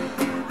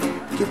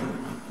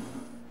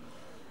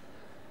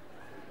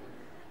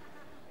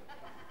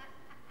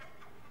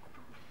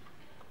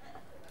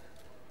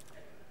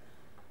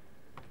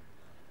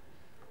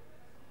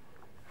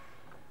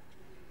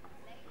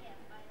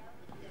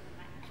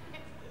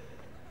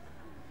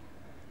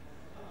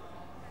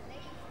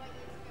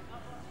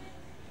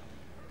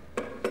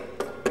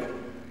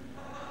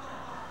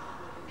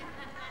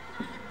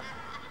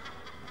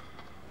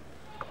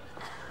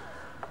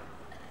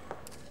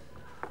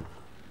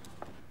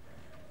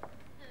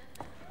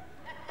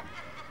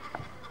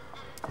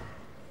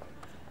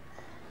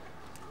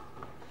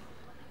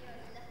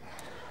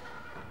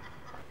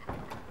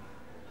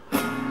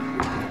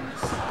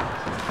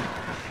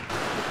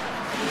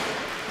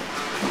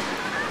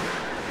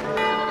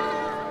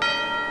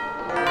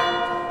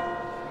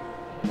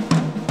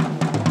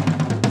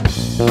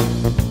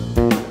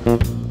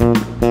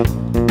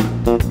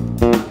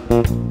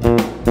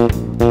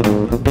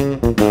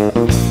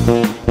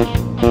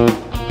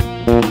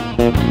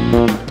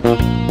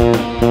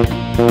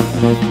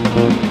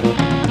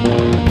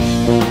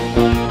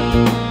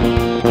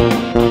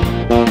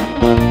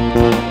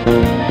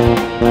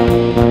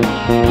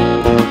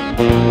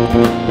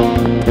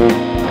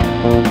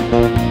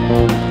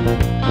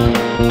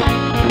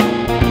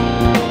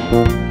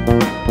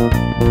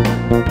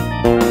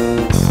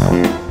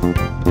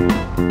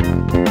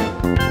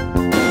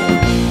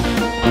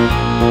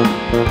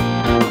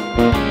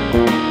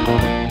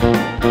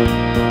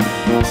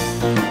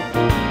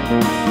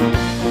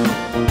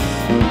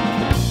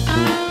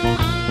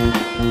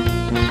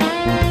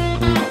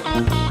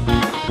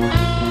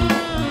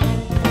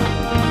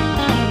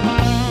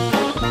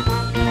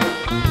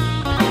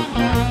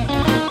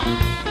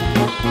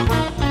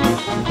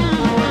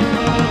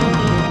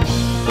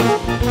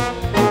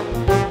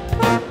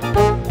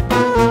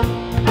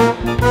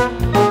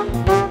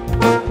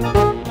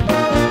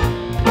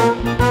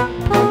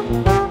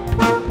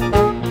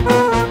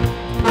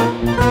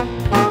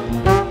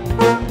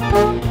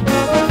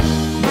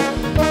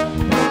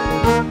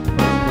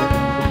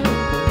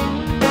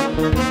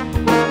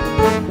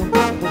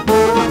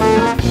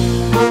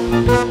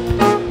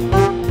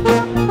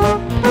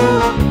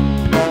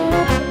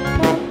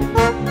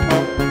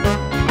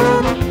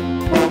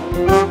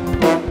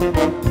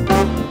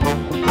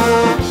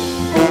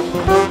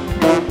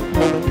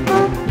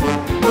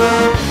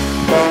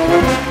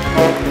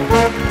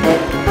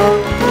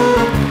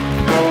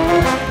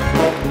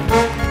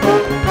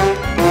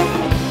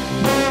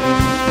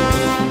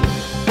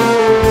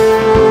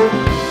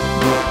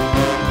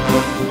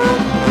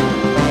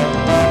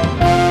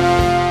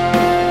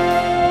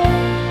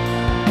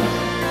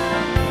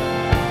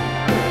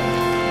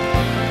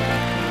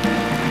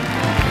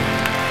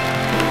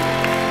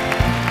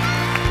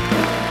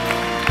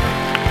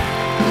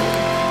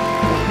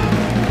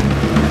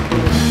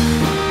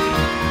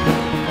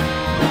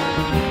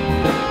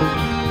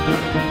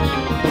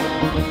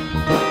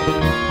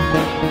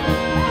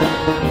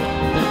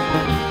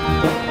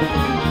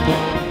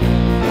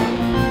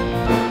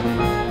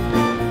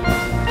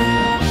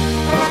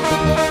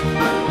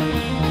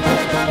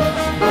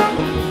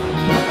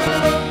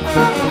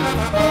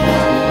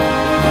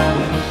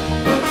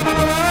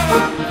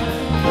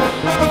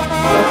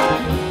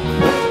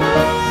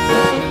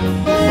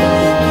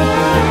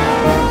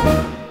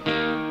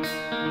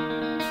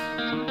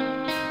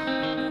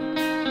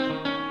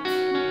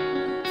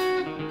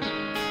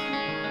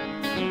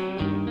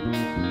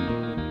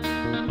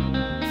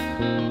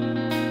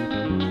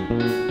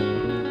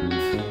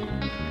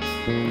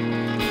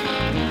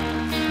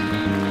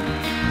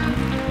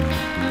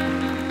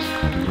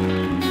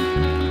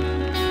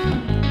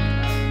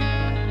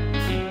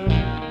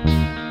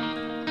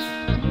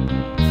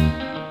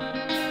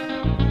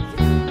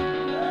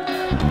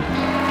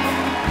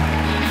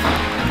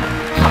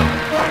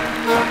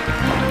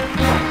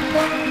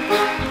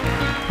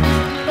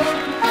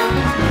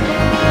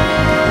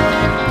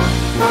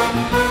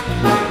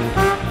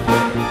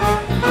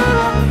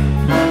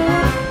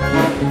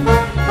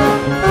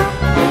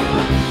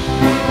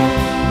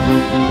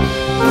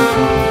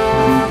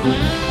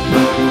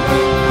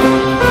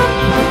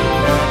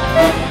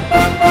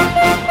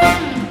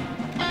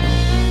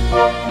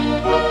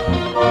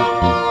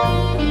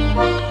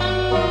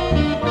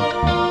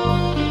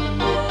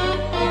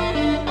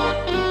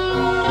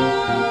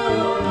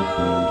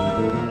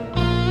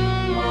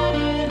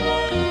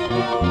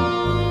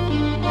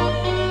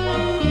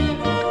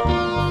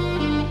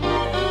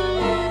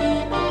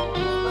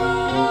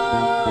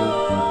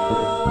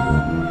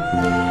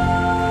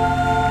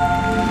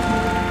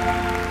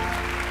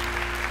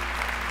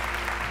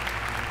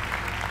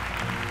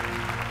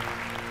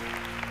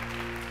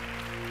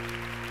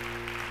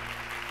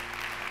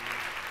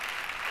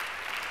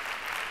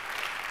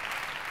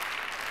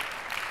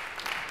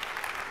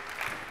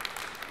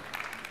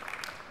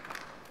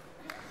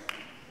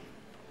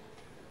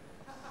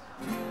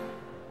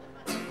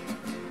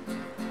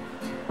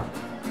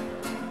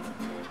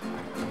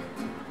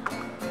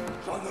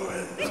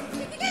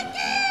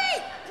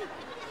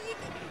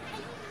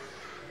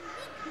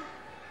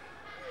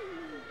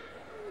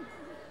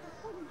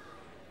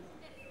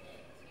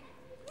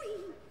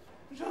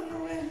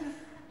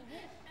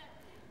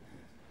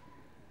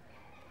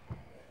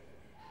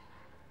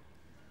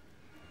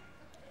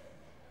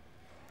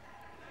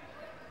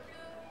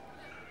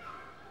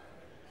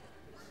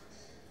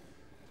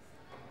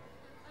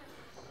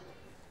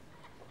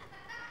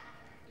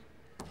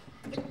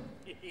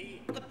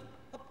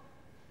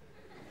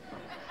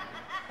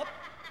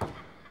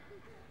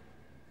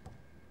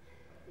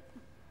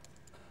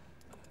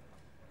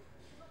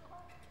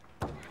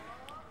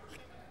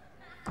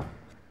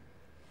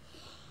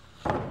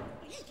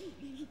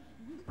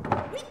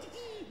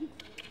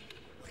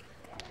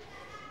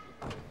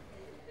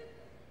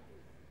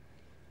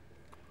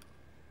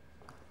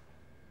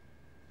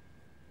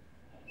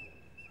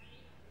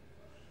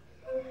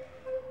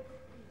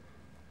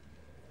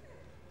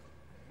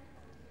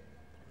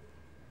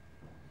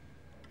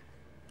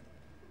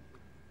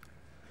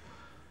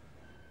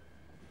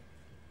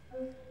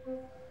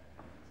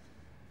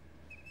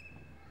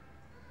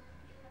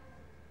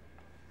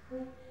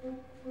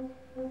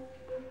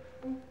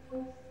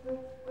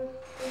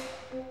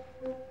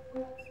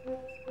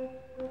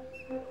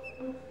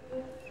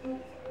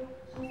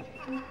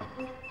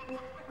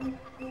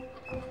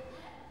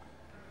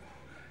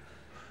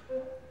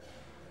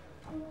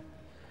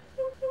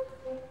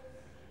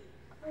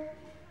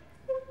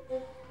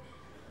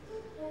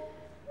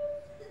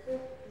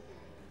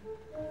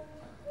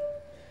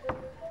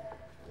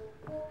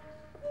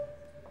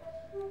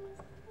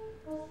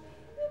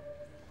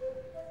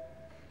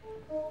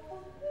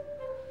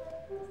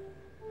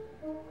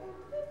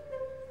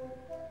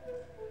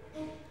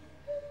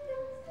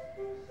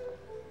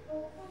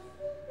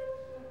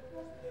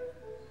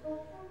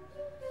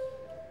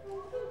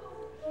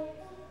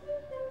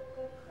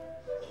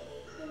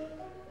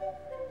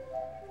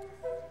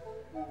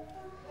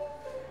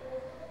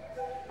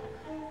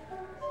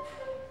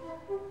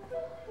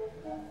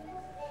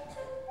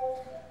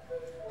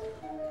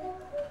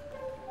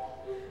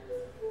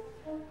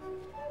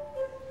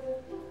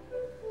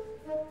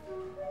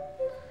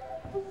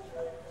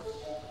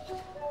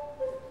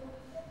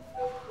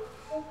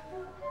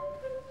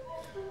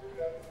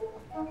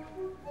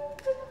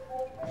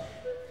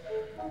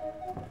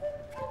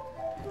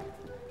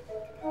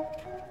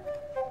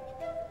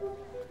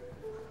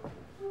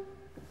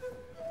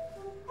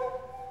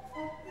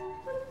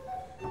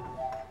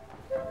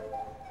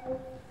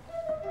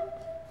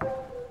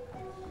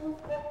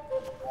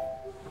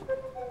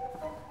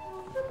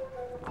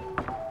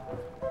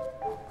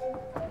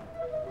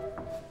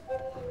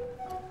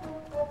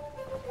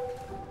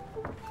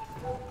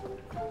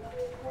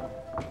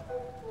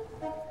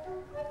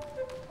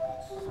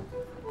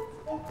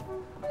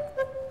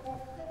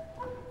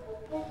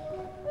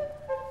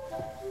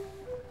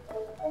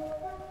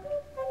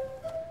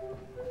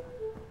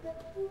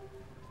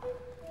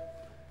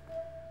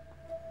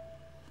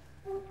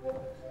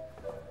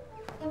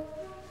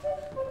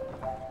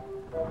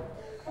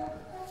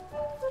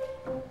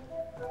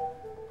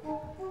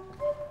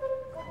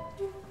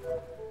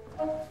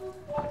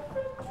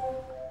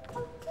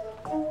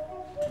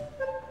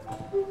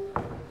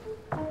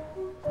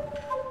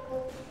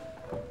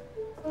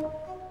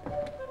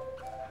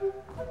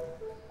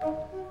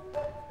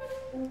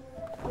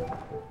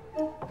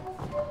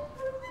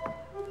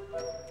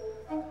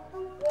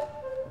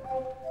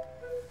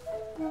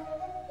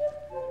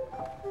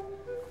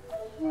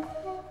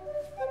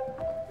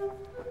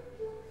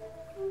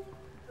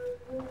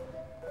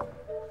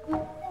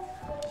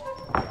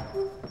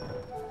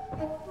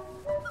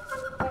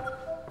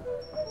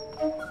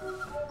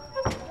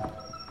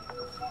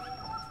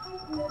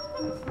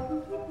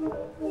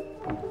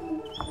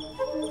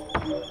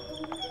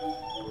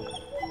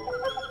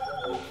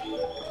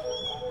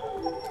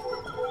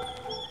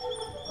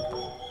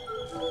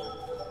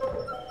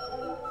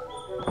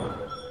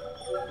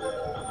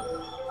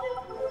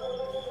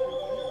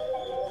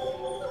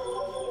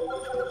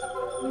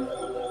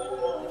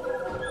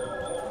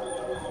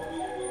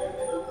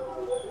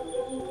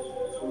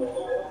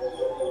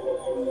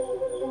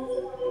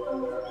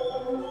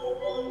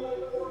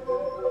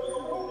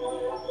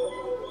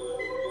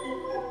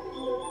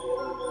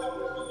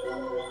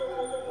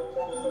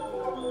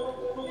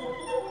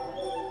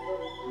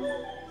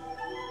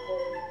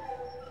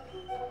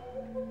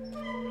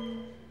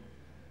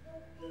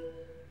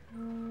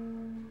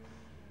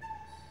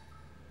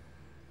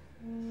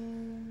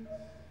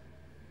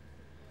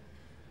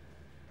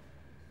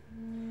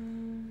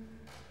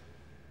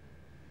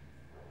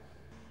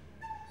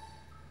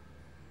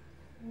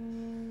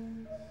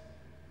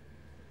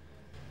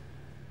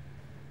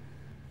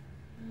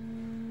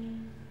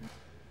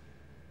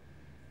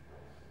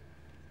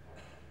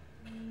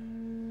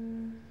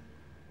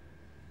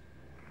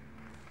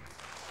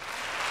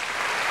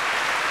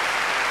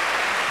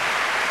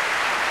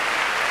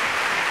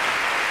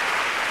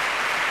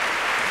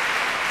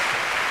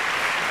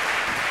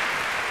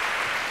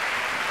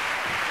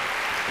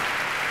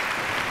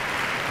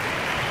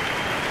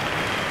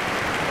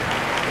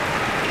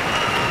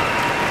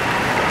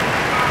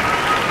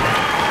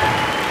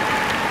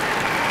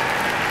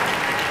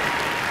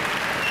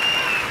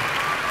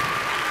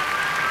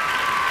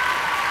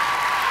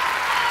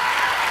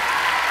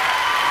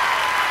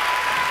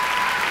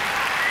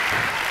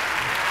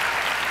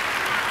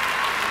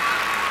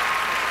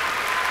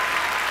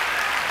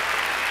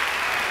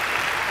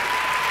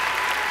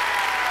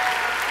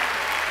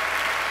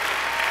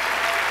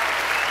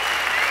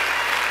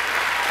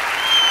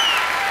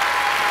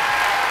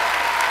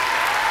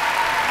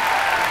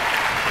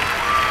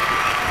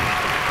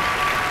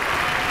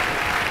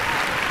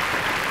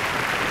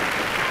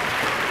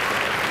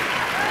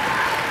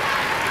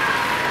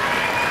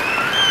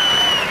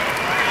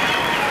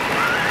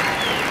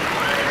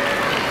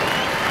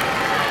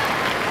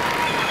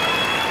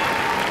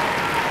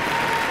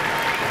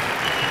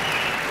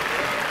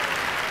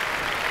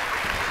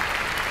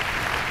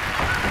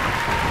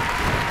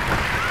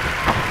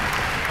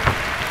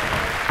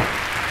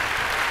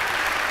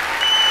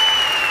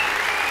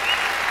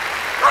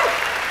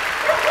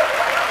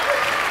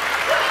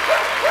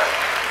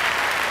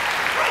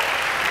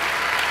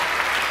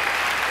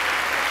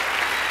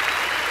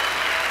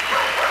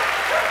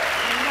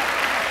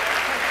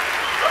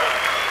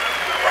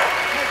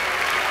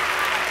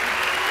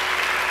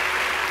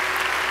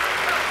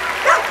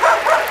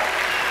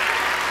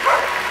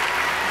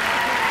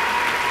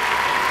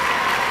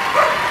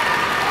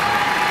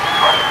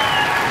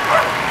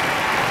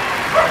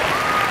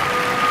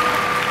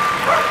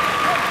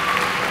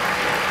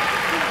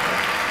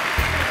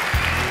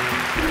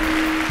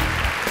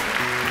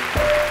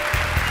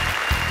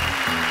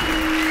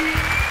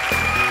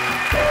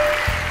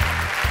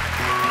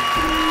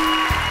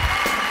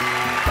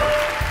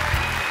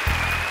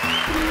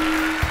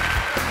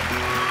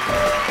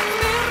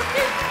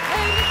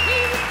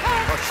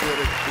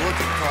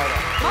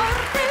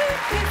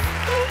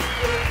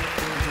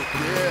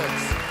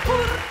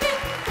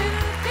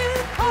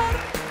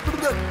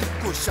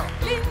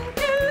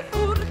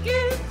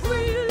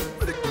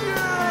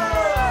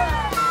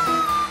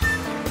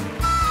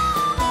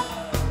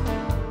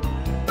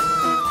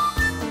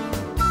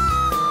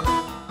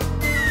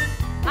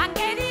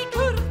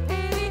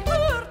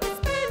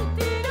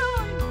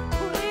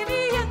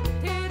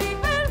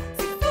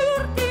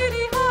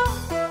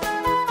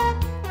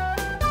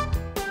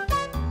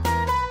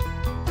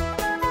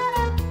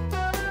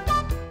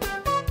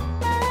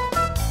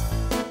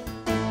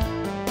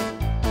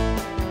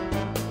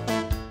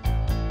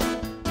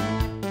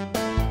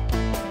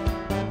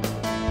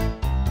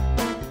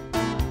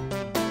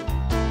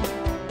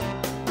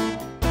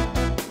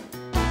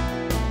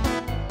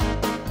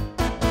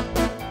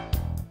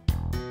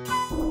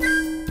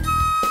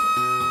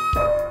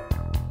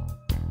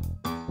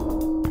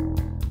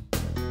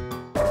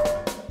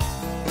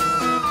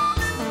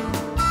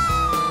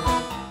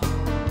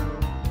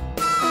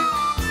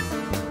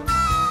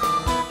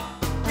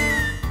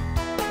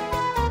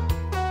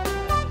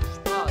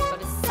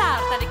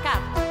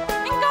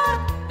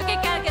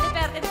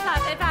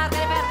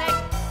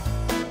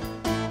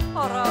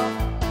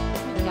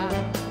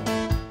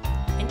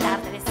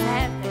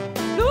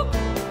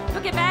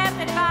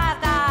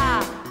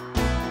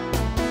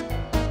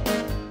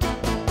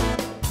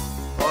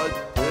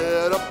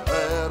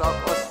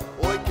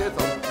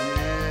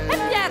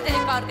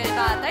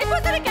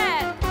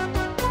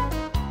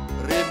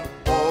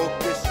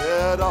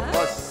 la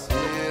passe.